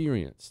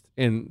experienced,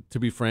 and to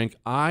be frank,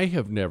 I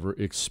have never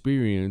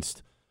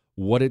experienced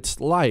what it's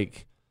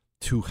like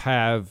to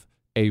have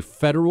a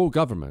federal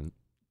government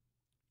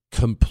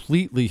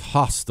completely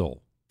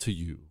hostile to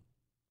you.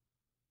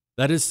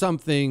 That is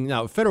something,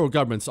 now, federal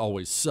government's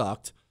always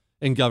sucked,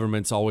 and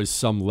government's always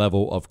some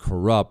level of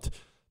corrupt,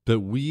 but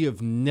we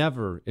have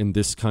never in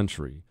this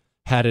country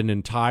had an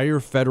entire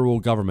federal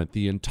government,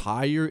 the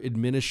entire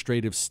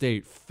administrative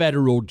state,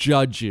 federal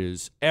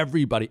judges,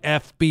 everybody,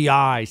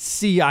 FBI,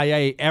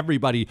 CIA,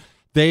 everybody,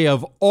 they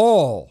have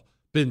all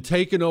been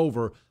taken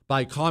over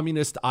by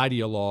communist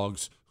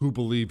ideologues who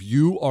believe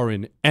you are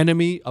an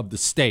enemy of the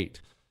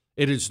state.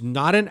 It is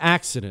not an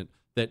accident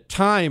that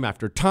time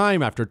after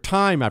time after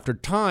time after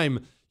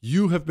time,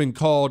 you have been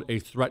called a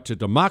threat to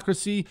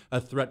democracy,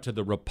 a threat to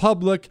the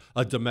republic,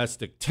 a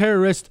domestic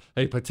terrorist,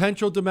 a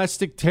potential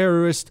domestic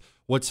terrorist.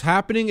 What's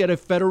happening at a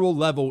federal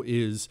level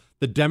is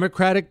the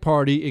Democratic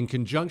Party, in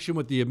conjunction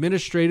with the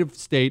administrative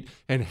state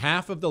and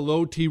half of the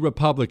low-T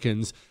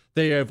Republicans,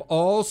 they have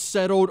all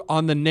settled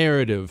on the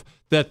narrative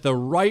that the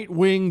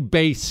right-wing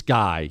base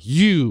guy,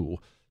 you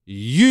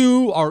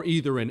are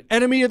either an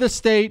enemy of the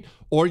state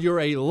or you're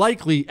a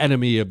likely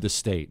enemy of the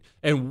state.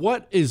 And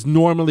what is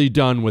normally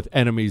done with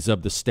enemies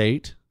of the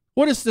state?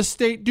 What does the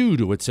state do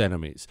to its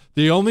enemies?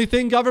 The only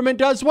thing government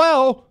does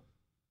well,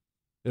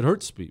 it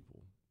hurts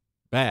people.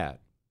 Bad.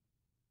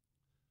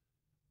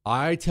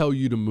 I tell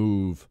you to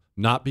move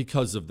not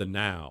because of the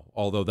now,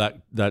 although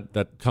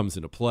that comes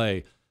into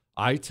play.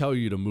 I tell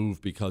you to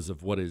move because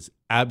of what is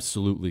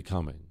absolutely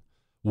coming.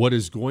 What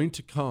is going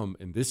to come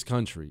in this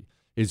country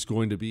is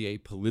going to be a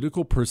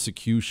political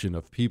persecution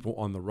of people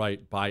on the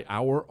right by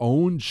our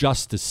own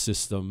justice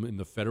system in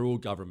the federal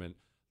government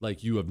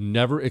like you have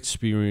never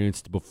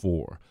experienced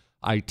before.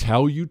 I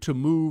tell you to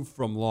move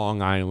from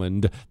Long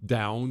Island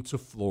down to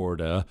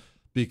Florida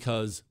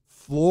because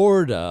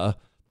Florida,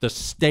 the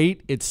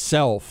state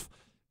itself,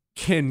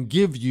 can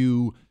give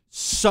you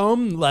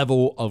some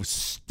level of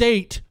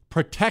state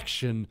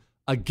protection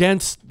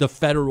against the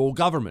federal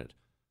government.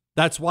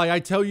 That's why I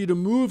tell you to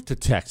move to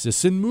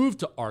Texas and move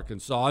to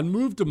Arkansas and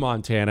move to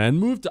Montana and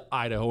move to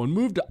Idaho and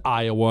move to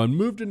Iowa and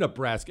move to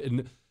Nebraska.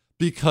 And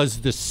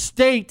because the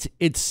state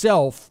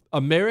itself,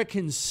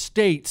 American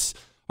states,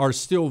 are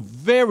still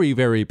very,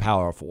 very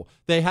powerful.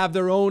 They have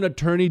their own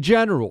attorney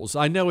generals.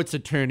 I know it's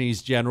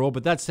attorneys general,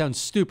 but that sounds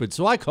stupid,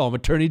 so I call them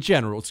attorney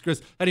generals.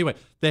 Anyway,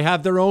 they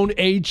have their own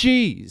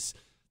AGs.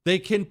 They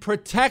can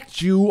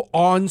protect you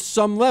on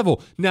some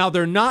level. Now,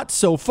 they're not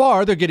so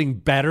far. They're getting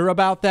better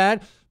about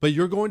that. But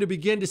you're going to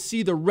begin to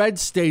see the red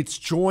states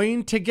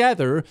join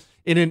together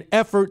in an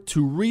effort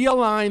to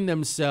realign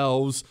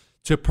themselves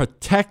to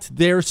protect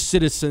their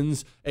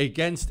citizens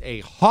against a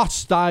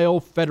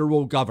hostile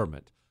federal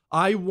government.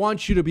 I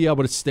want you to be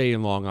able to stay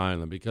in Long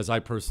Island because I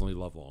personally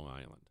love Long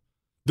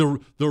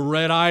Island. The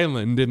red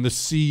island in the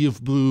sea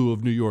of blue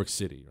of New York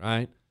City,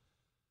 right?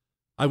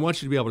 I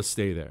want you to be able to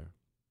stay there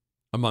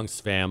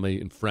amongst family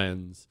and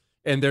friends.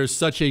 And there's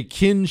such a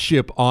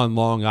kinship on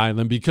Long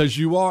Island because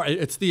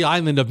it's the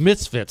island of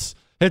misfits.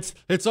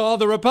 It's all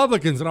the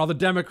Republicans and all the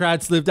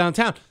Democrats live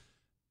downtown.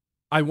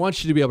 I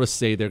want you to be able to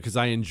stay there because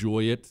I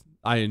enjoy it.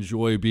 I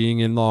enjoy being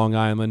in Long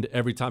Island.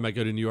 Every time I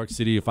go to New York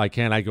City, if I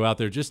can, I go out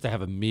there just to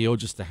have a meal,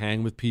 just to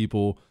hang with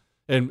people.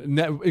 And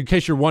in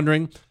case you're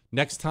wondering,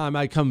 next time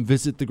I come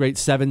visit the great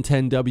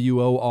 710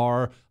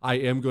 WOR, I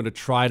am going to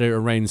try to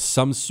arrange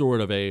some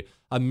sort of a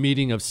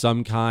meeting of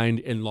some kind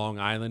in Long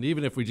Island,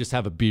 even if we just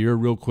have a beer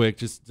real quick,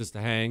 just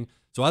to hang.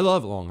 So I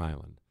love Long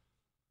Island.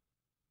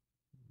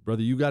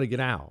 Brother, you got to get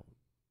out.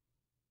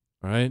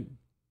 All right?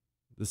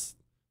 This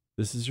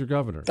is your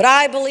governor. But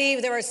I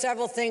believe there are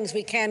several things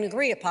we can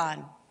agree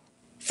upon.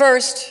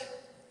 First,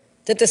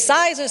 that the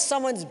size of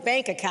someone's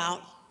bank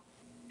account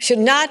should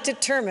not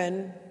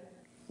determine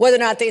whether or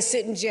not they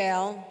sit in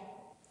jail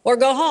or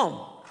go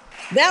home.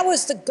 That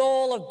was the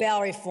goal of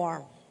bail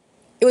reform.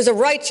 It was a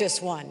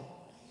righteous one,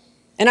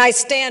 and I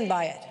stand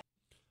by it.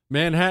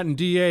 Manhattan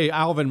DA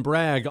Alvin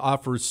Bragg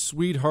offers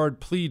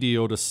sweetheart plea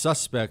deal to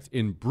suspect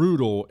in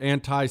brutal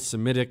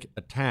anti-Semitic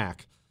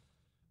attack.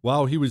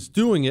 While he was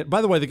doing it,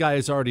 by the way, the guy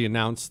has already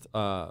announced,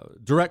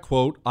 direct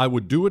quote, "I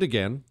would do it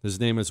again." His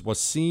name is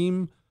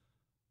Wasim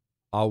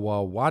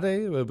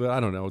Awawade, but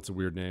I don't know. It's a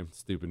weird name.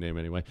 Stupid name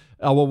anyway.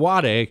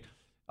 Awawade.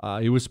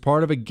 He was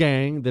part of a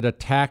gang that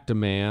attacked a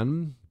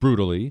man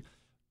brutally.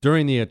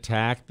 During the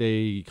attack,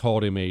 they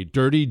called him a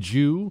dirty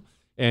Jew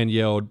and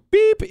yelled,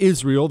 "Beep,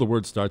 Israel." The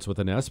word starts with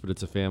an S, but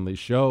it's a family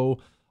show.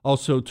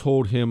 Also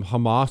told him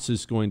Hamas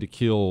is going to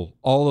kill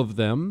all of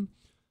them.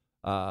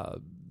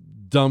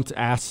 Dumped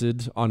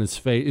acid on his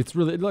face. It's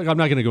really, like, I'm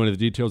not going to go into the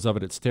details of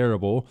it. It's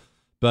terrible.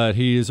 But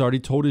he has already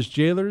told his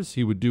jailers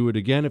he would do it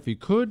again if he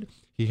could.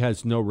 He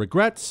has no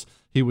regrets.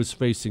 He was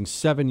facing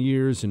 7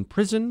 years in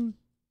prison.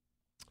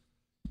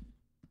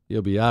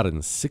 He'll be out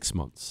in 6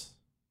 months.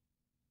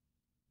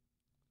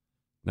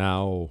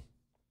 Now,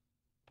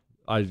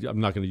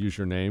 I'm not going to use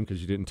your name because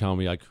you didn't tell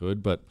me I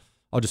could, but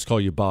I'll just call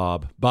you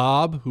Bob.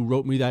 Bob, who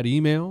wrote me that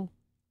email.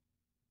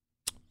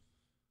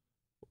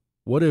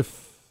 What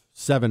if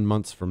 7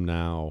 months from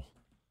now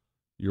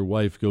your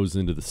wife goes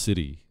into the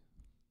city?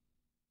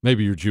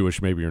 Maybe you're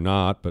Jewish, maybe you're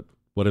not, but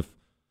what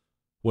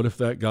if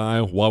that guy,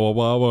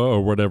 Wawa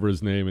or whatever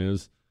his name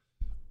is,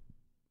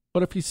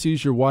 what if he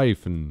sees your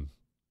wife and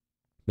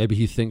maybe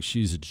he thinks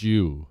she's a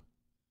Jew?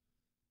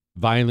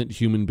 Violent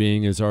human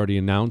being has already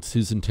announced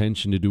his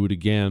intention to do it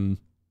again.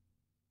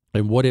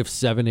 And what if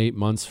 7-8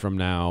 months from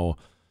now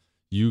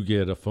you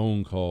get a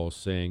phone call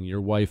saying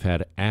your wife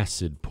had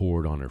acid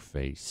poured on her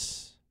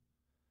face?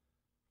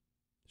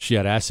 She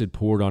had acid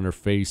poured on her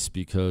face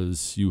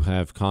because you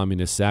have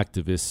communist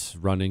activists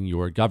running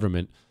your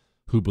government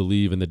who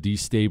believe in the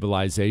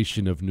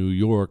destabilization of New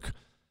York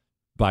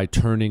by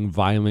turning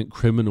violent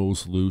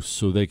criminals loose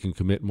so they can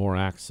commit more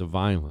acts of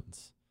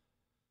violence.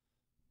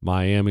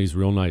 Miami's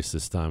real nice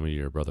this time of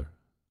year, brother.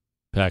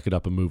 Pack it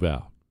up and move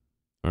out.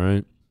 All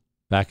right?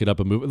 Pack it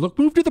up and move. Look,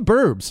 move to the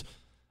burbs.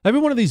 Every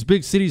one of these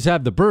big cities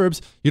have the burbs.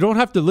 You don't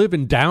have to live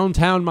in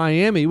downtown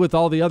Miami with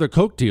all the other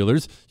coke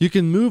dealers. You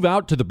can move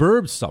out to the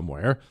burbs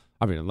somewhere.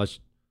 I mean, unless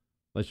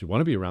you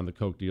want to be around the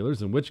coke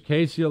dealers, in which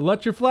case you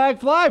let your flag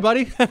fly,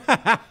 buddy. All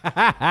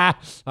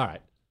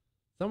right.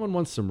 Someone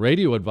wants some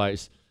radio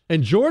advice.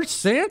 And George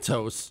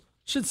Santos.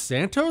 Should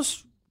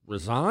Santos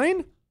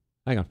resign?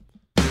 Hang on.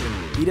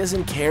 He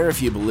doesn't care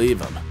if you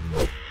believe him,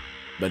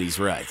 but he's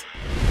right.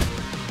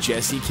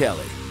 Jesse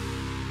Kelly.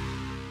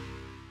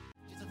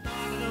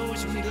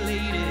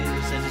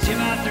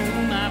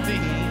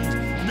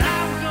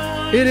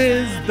 It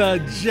is the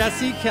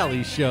Jesse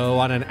Kelly Show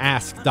on an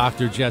Ask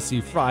Dr.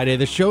 Jesse Friday.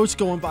 The show's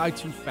going by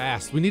too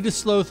fast. We need to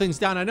slow things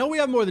down. I know we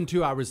have more than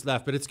 2 hours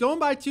left, but it's going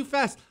by too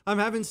fast. I'm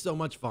having so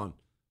much fun.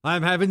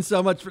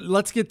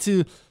 Let's get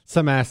to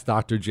some Ask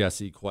Dr.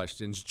 Jesse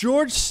questions.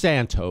 George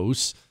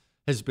Santos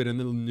has been in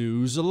the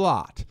news a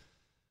lot.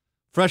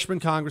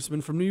 Freshman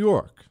congressman from New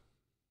York.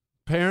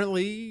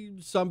 Apparently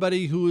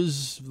somebody who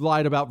has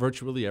lied about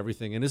virtually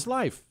everything in his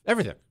life.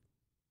 Everything.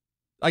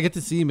 I get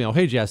this email.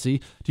 Hey,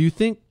 Jesse, do you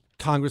think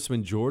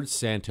Congressman George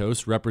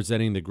Santos,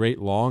 representing the great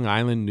Long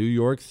Island, New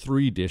York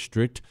 3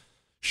 district,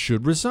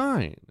 should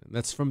resign? And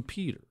that's from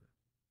Peter.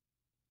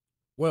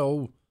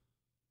 Well,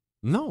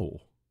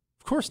 no,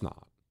 of course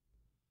not.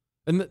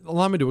 And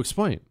allow me to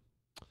explain.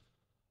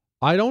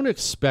 I don't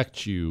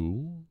expect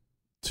you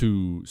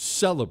to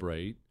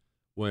celebrate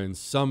when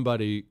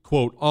somebody,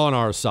 quote, on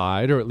our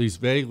side, or at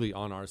least vaguely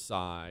on our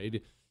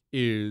side,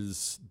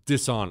 is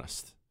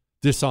dishonest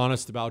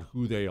about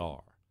who they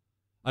are.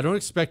 I don't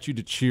expect you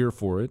to cheer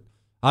for it.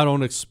 I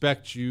don't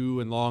expect you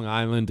in Long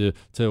Island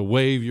to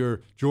wave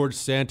your George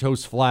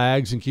Santos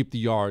flags and keep the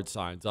yard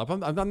signs up.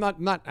 I'm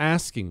not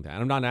asking that.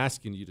 I'm not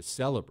asking you to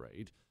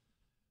celebrate.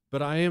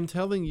 But I am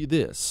telling you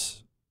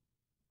this.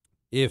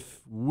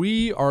 If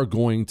we are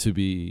going to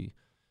be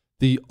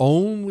the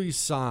only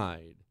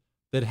side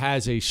that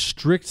has a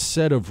strict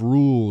set of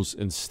rules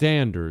and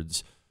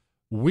standards,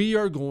 we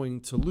are going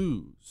to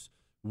lose.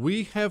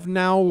 We have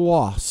now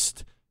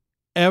lost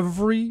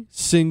every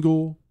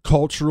single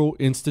cultural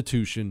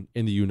institution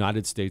in the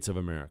United States of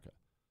America.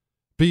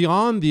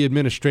 Beyond the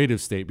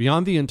administrative state,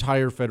 beyond the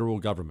entire federal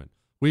government,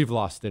 We've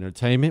lost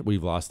entertainment.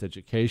 We've lost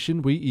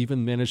education. We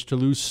even managed to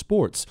lose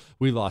sports.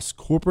 We lost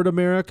corporate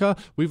America.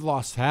 We've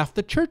lost half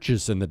the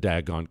churches in the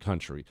daggone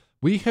country.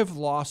 We have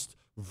lost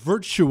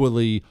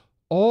virtually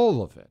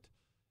all of it.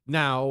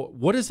 Now,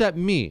 what does that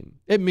mean?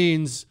 It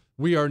means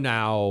we are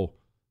now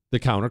the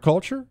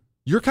counterculture.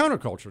 You're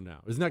counterculture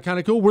now. Isn't that kind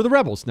of cool? We're the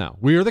rebels now.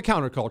 We are the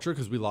counterculture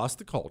because we lost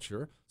the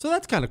culture. So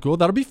that's kind of cool.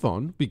 That'll be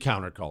fun, be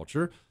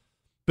counterculture.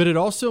 But it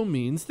also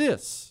means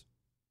this.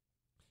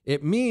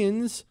 It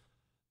means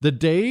the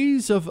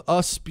days of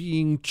us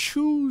being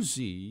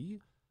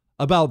choosy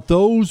about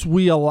those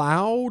we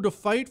allow to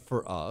fight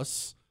for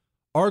us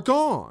are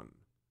gone.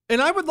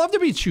 And I would love to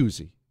be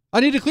choosy. I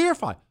need to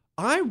clarify.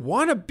 I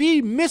want to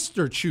be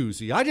Mr.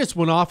 Choosy. I just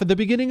went off at the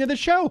beginning of the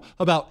show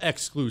about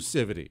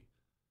exclusivity.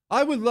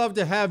 I would love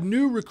to have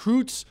new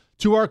recruits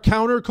to our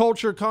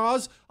counterculture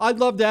cause. I'd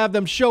love to have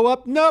them show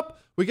up. Nope.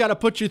 We got to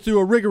put you through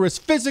a rigorous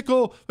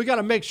physical. We got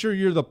to make sure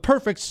you're the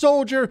perfect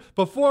soldier.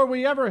 Before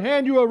we ever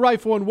hand you a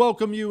rifle and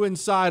welcome you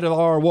inside of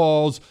our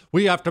walls,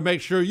 we have to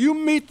make sure you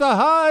meet the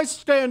high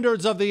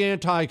standards of the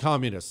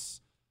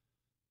anti-communists.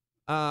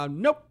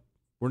 Nope.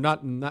 We're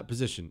not in that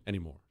position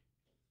anymore.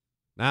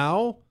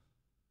 Now,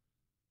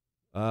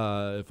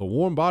 if a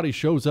warm body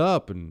shows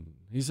up and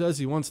he says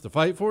he wants to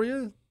fight for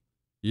you,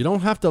 you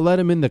don't have to let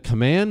him in the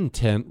command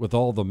tent with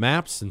all the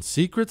maps and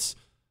secrets,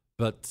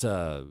 but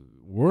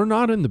we're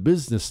not in the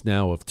business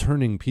now of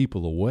turning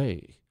people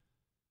away.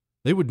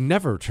 They would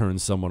never turn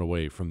someone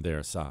away from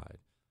their side.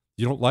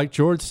 You don't like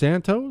George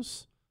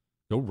Santos?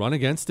 Go run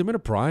against him in a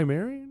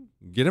primary.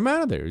 Get him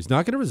out of there. He's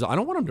not going to resign. I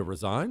don't want him to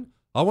resign.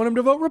 I want him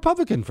to vote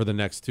Republican for the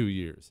next 2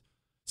 years.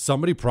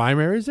 Somebody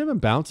primaries him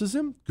and bounces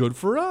him. Good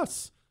for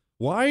us.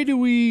 Why do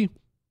we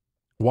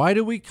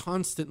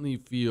constantly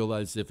feel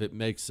as if it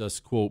makes us,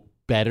 quote,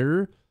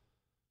 better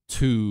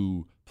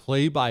to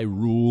play by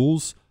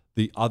rules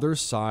the other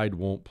side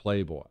won't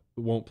play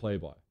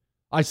by?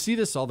 I see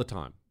this all the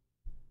time.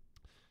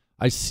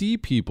 I see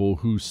people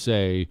who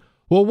say,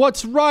 well,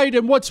 what's right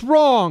and what's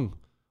wrong?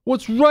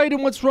 What's right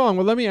and what's wrong?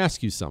 Well, let me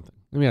ask you something.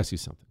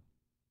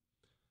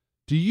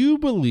 Do you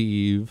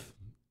believe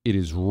it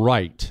is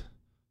right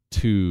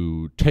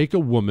to take a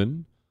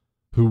woman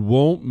who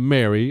won't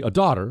marry, a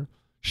daughter,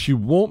 she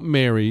won't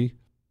marry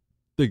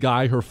the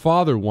guy her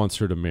father wants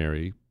her to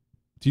marry?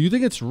 Do you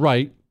think it's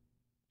right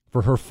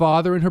for her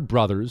father and her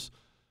brothers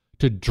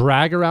to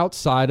drag her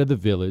outside of the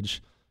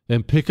village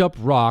and pick up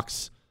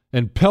rocks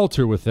and pelt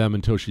her with them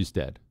until she's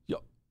dead?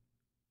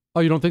 Oh,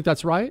 you don't think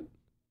that's right?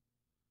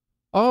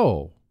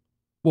 Oh,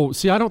 well,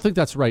 see, I don't think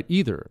that's right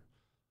either.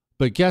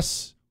 But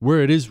guess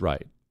where it is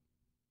right?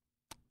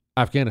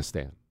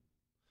 Afghanistan.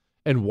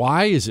 And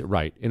why is it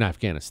right in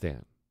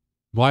Afghanistan?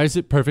 Why is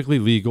it perfectly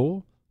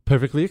legal,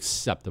 perfectly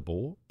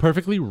acceptable,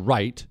 perfectly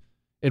right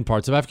in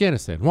parts of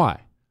Afghanistan?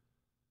 Why?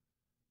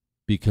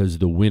 Because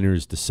the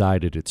winners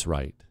decided it's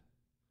right.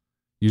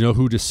 You know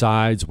who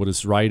decides what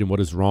is right and what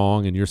is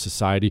wrong in your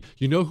society?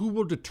 You know who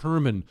will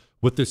determine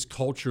what this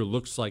culture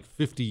looks like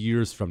 50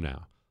 years from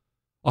now,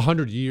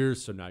 100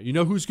 years from now? You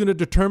know who's going to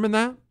determine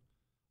that?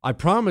 I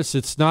promise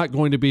it's not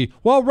going to be,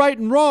 well, right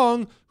and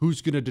wrong.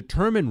 Who's going to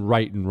determine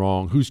right and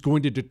wrong? Who's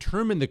going to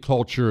determine the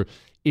culture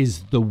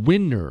is the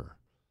winner.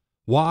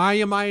 Why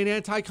am I an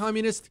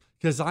anti-communist?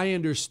 Because I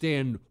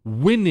understand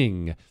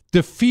winning,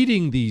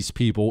 defeating these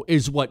people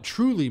is what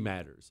truly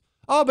matters.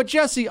 Oh, but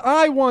Jesse,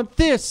 I want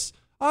this.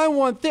 I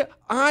want that.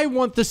 I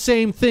want the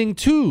same thing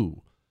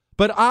too.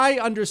 But I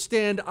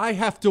understand I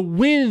have to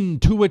win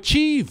to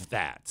achieve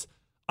that.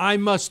 I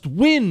must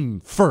win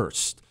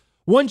first.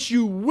 Once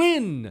you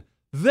win,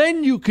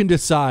 then you can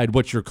decide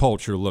what your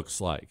culture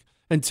looks like.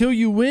 Until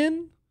you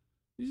win,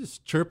 you're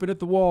just chirping at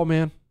the wall,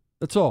 man.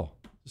 That's all.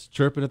 Just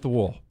chirping at the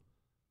wall.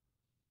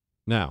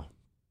 Now,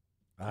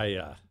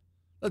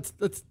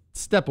 let's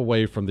step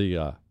away from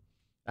the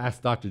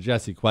Ask Dr.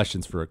 Jesse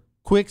questions for a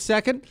quick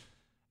second.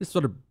 Just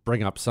sort of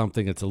bring up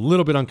something that's a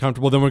little bit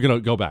uncomfortable. Then we're going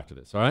to go back to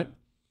this, all right?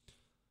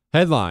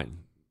 Headline: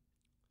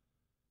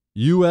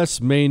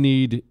 U.S. may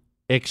need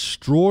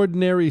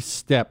extraordinary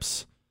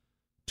steps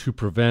to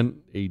prevent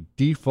a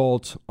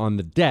default on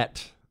the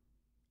debt,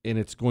 and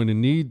it's going to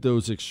need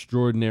those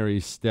extraordinary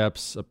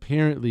steps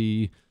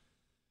apparently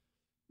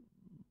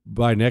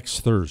by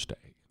next Thursday.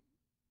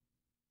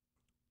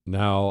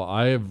 Now,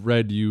 I have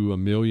read you a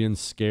million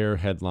scare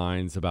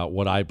headlines about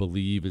what I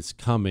believe is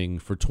coming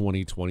for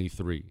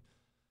 2023.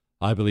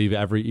 I believe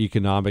every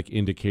economic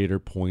indicator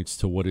points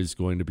to what is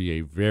going to be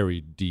a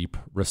very deep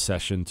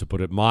recession, to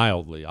put it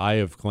mildly. I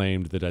have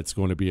claimed that it's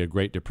going to be a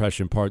Great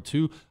Depression Part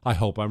 2. I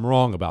hope I'm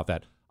wrong about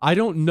that. I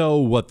don't know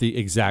what the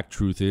exact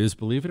truth is.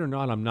 Believe it or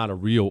not, I'm not a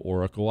real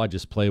oracle. I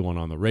just play one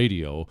on the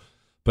radio.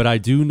 But I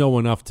do know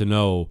enough to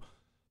know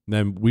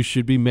that we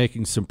should be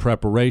making some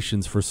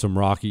preparations for some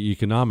rocky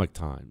economic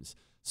times.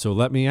 So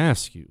let me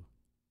ask you,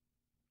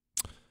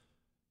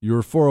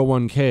 your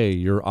 401k,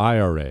 your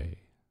IRA,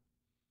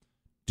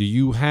 do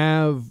you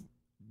have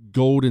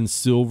gold and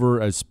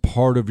silver as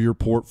part of your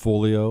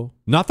portfolio?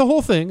 Not the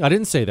whole thing. I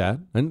didn't say that.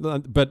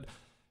 But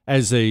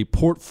as a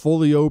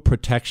portfolio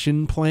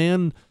protection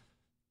plan,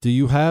 do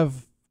you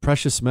have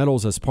precious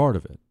metals as part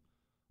of it.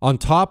 On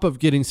top of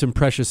getting some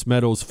precious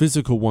metals,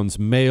 physical ones,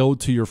 mailed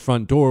to your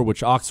front door,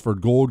 which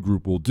Oxford Gold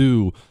Group will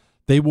do,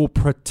 they will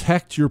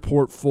protect your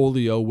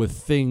portfolio with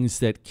things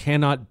that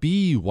cannot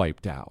be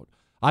wiped out.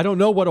 I don't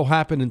know what will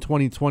happen in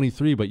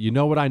 2023, but you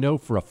know what I know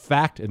for a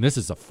fact, and this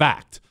is a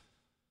fact.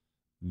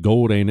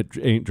 Gold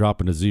ain't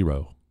dropping to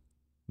zero.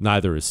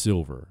 Neither is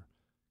silver.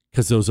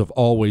 Because those have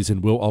always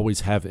and will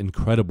always have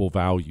incredible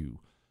value.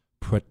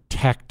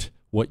 Protect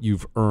what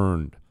you've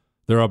earned.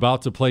 They're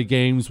about to play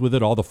games with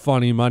it, all the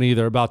funny money.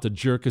 They're about to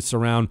jerk us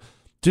around.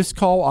 Just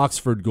call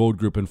Oxford Gold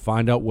Group and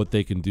find out what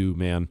they can do,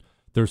 man.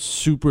 They're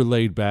super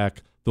laid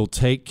back. They'll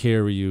take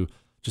care of you.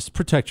 Just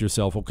protect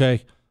yourself,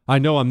 okay? I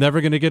know I'm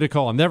never going to get a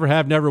call. I never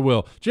have, never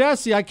will.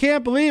 Jesse, I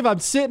can't believe I'm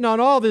sitting on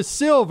all this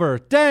silver.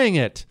 Dang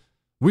it.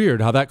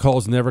 Weird how that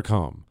call's never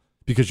come.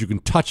 Because you can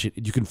touch it.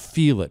 You can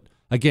feel it.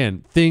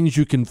 Again, things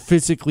you can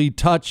physically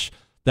touch.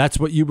 That's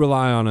what you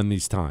rely on in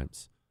these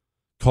times.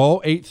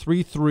 Call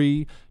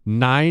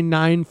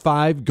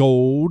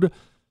 833-995-GOLD.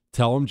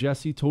 Tell them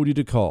Jesse told you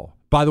to call.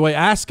 By the way,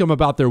 ask them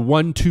about their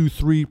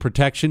 1-2-3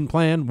 protection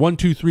plan.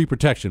 1-2-3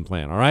 protection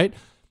plan, all right?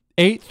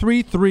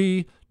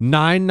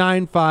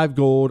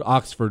 833-995-GOLD,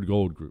 Oxford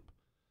Gold Group.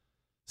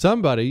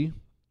 Somebody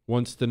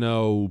wants to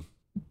know,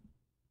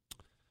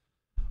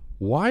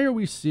 why are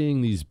we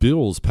seeing these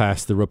bills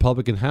pass the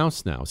Republican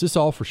House now? Is this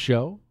all for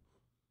show?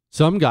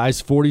 Some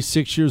guy's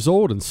 46 years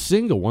old and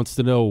single, wants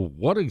to know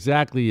what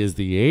exactly is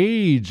the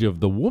age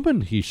of the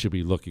woman he should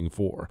be looking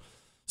for.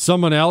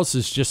 Someone else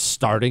is just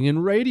starting in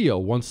radio,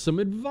 wants some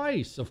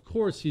advice. Of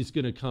course he's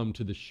going to come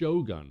to the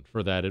Shogun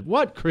for that.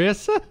 What,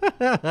 Chris?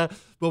 But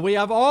we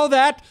have all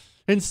that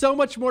and so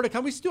much more to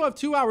come. We still have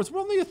 2 hours.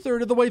 We're only a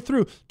third of the way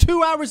through.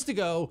 2 hours to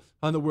go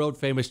on the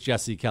world-famous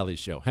Jesse Kelly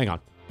Show. Hang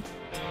on.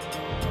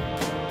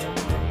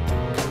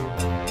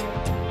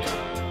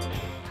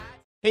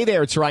 Hey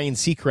there, it's Ryan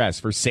Seacrest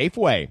for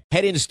Safeway.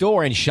 Head in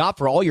store and shop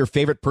for all your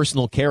favorite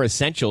personal care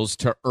essentials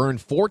to earn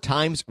 4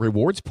 times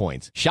rewards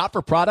points. Shop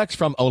for products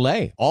from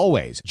Olay,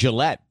 Always,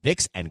 Gillette,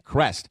 Vicks, and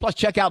Crest. Plus,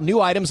 check out new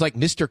items like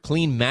Mr.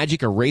 Clean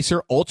Magic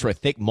Eraser Ultra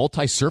Thick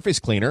Multi-Surface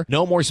Cleaner.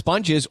 No more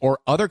sponges or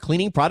other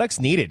cleaning products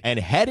needed. And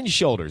Head &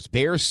 Shoulders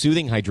Bare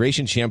Soothing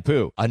Hydration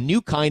Shampoo, a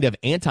new kind of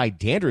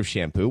anti-dandruff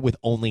shampoo with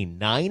only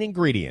 9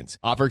 ingredients.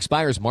 Offer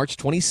expires March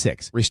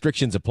 26.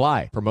 Restrictions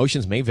apply.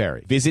 Promotions may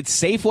vary. Visit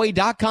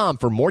Safeway.com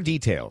for more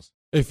details.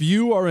 If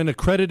you are an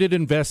accredited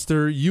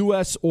investor,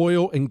 U.S.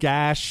 oil and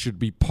gas should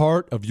be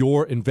part of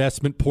your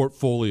investment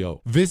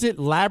portfolio. Visit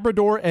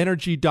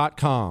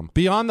LabradorEnergy.com.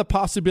 Beyond the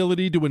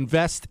possibility to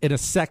invest in a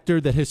sector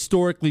that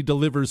historically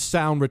delivers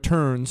sound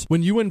returns,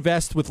 when you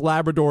invest with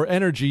Labrador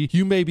Energy,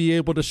 you may be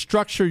able to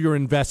structure your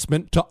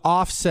investment to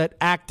offset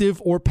active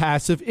or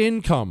passive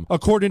income.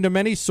 According to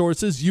many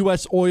sources,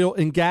 U.S. oil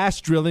and gas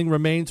drilling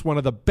remains one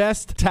of the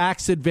best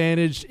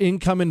tax-advantaged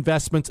income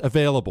investments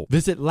available.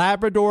 Visit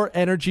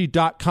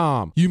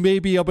LabradorEnergy.com. You may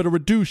be able to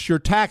reduce your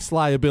tax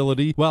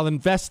liability while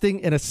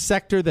investing in a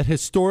sector that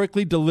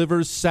historically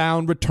delivers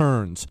sound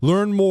returns.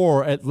 Learn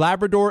more at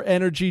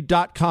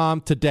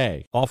LabradorEnergy.com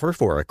today. Offer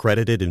for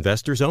accredited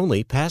investors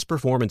only. Past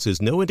performance is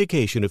no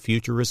indication of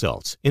future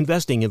results.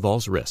 Investing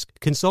involves risk.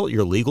 Consult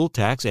your legal,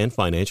 tax, and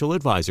financial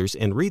advisors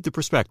and read the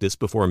prospectus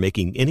before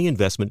making any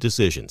investment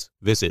decisions.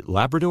 Visit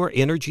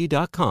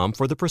LabradorEnergy.com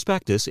for the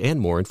prospectus and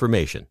more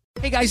information.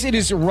 Hey guys, it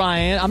is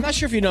Ryan. I'm not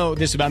sure if you know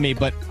this about me,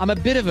 but I'm a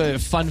bit of a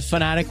fun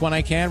fanatic when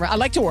I can. I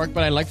like to work,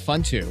 but I like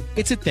fun too.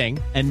 It's a thing.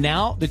 And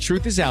now the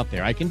truth is out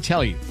there. I can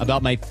tell you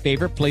about my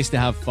favorite place to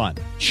have fun.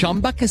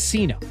 Chumba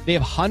Casino. They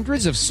have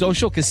hundreds of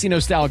social casino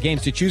style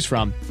games to choose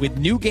from with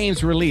new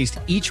games released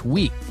each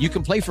week. You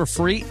can play for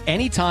free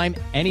anytime,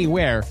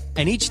 anywhere.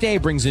 And each day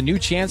brings a new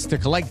chance to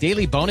collect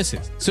daily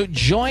bonuses. So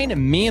join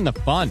me in the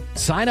fun.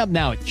 Sign up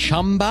now at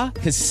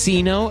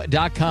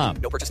ChumbaCasino.com.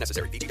 No purchase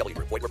necessary. VGW.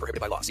 Void where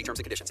prohibited by law. See terms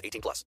and conditions.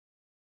 18+.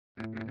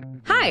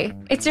 Hi,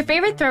 it's your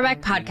favorite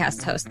Throwback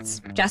podcast hosts,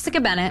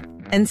 Jessica Bennett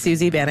and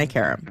Susie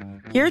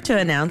Banikarim, here to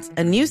announce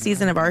a new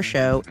season of our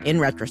show, In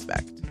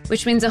Retrospect.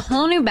 Which means a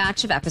whole new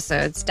batch of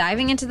episodes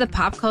diving into the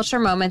pop culture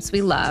moments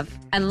we love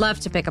and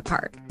love to pick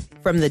apart.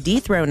 From the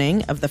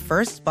dethroning of the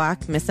first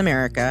Black Miss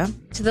America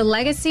to the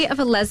legacy of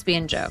a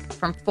lesbian joke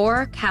from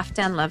 4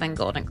 kaftan-loving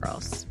Golden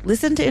Girls.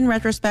 Listen to In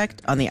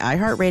Retrospect on the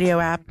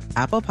iHeartRadio app,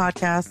 Apple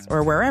Podcasts,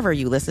 or wherever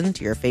you listen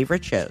to your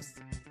favorite shows.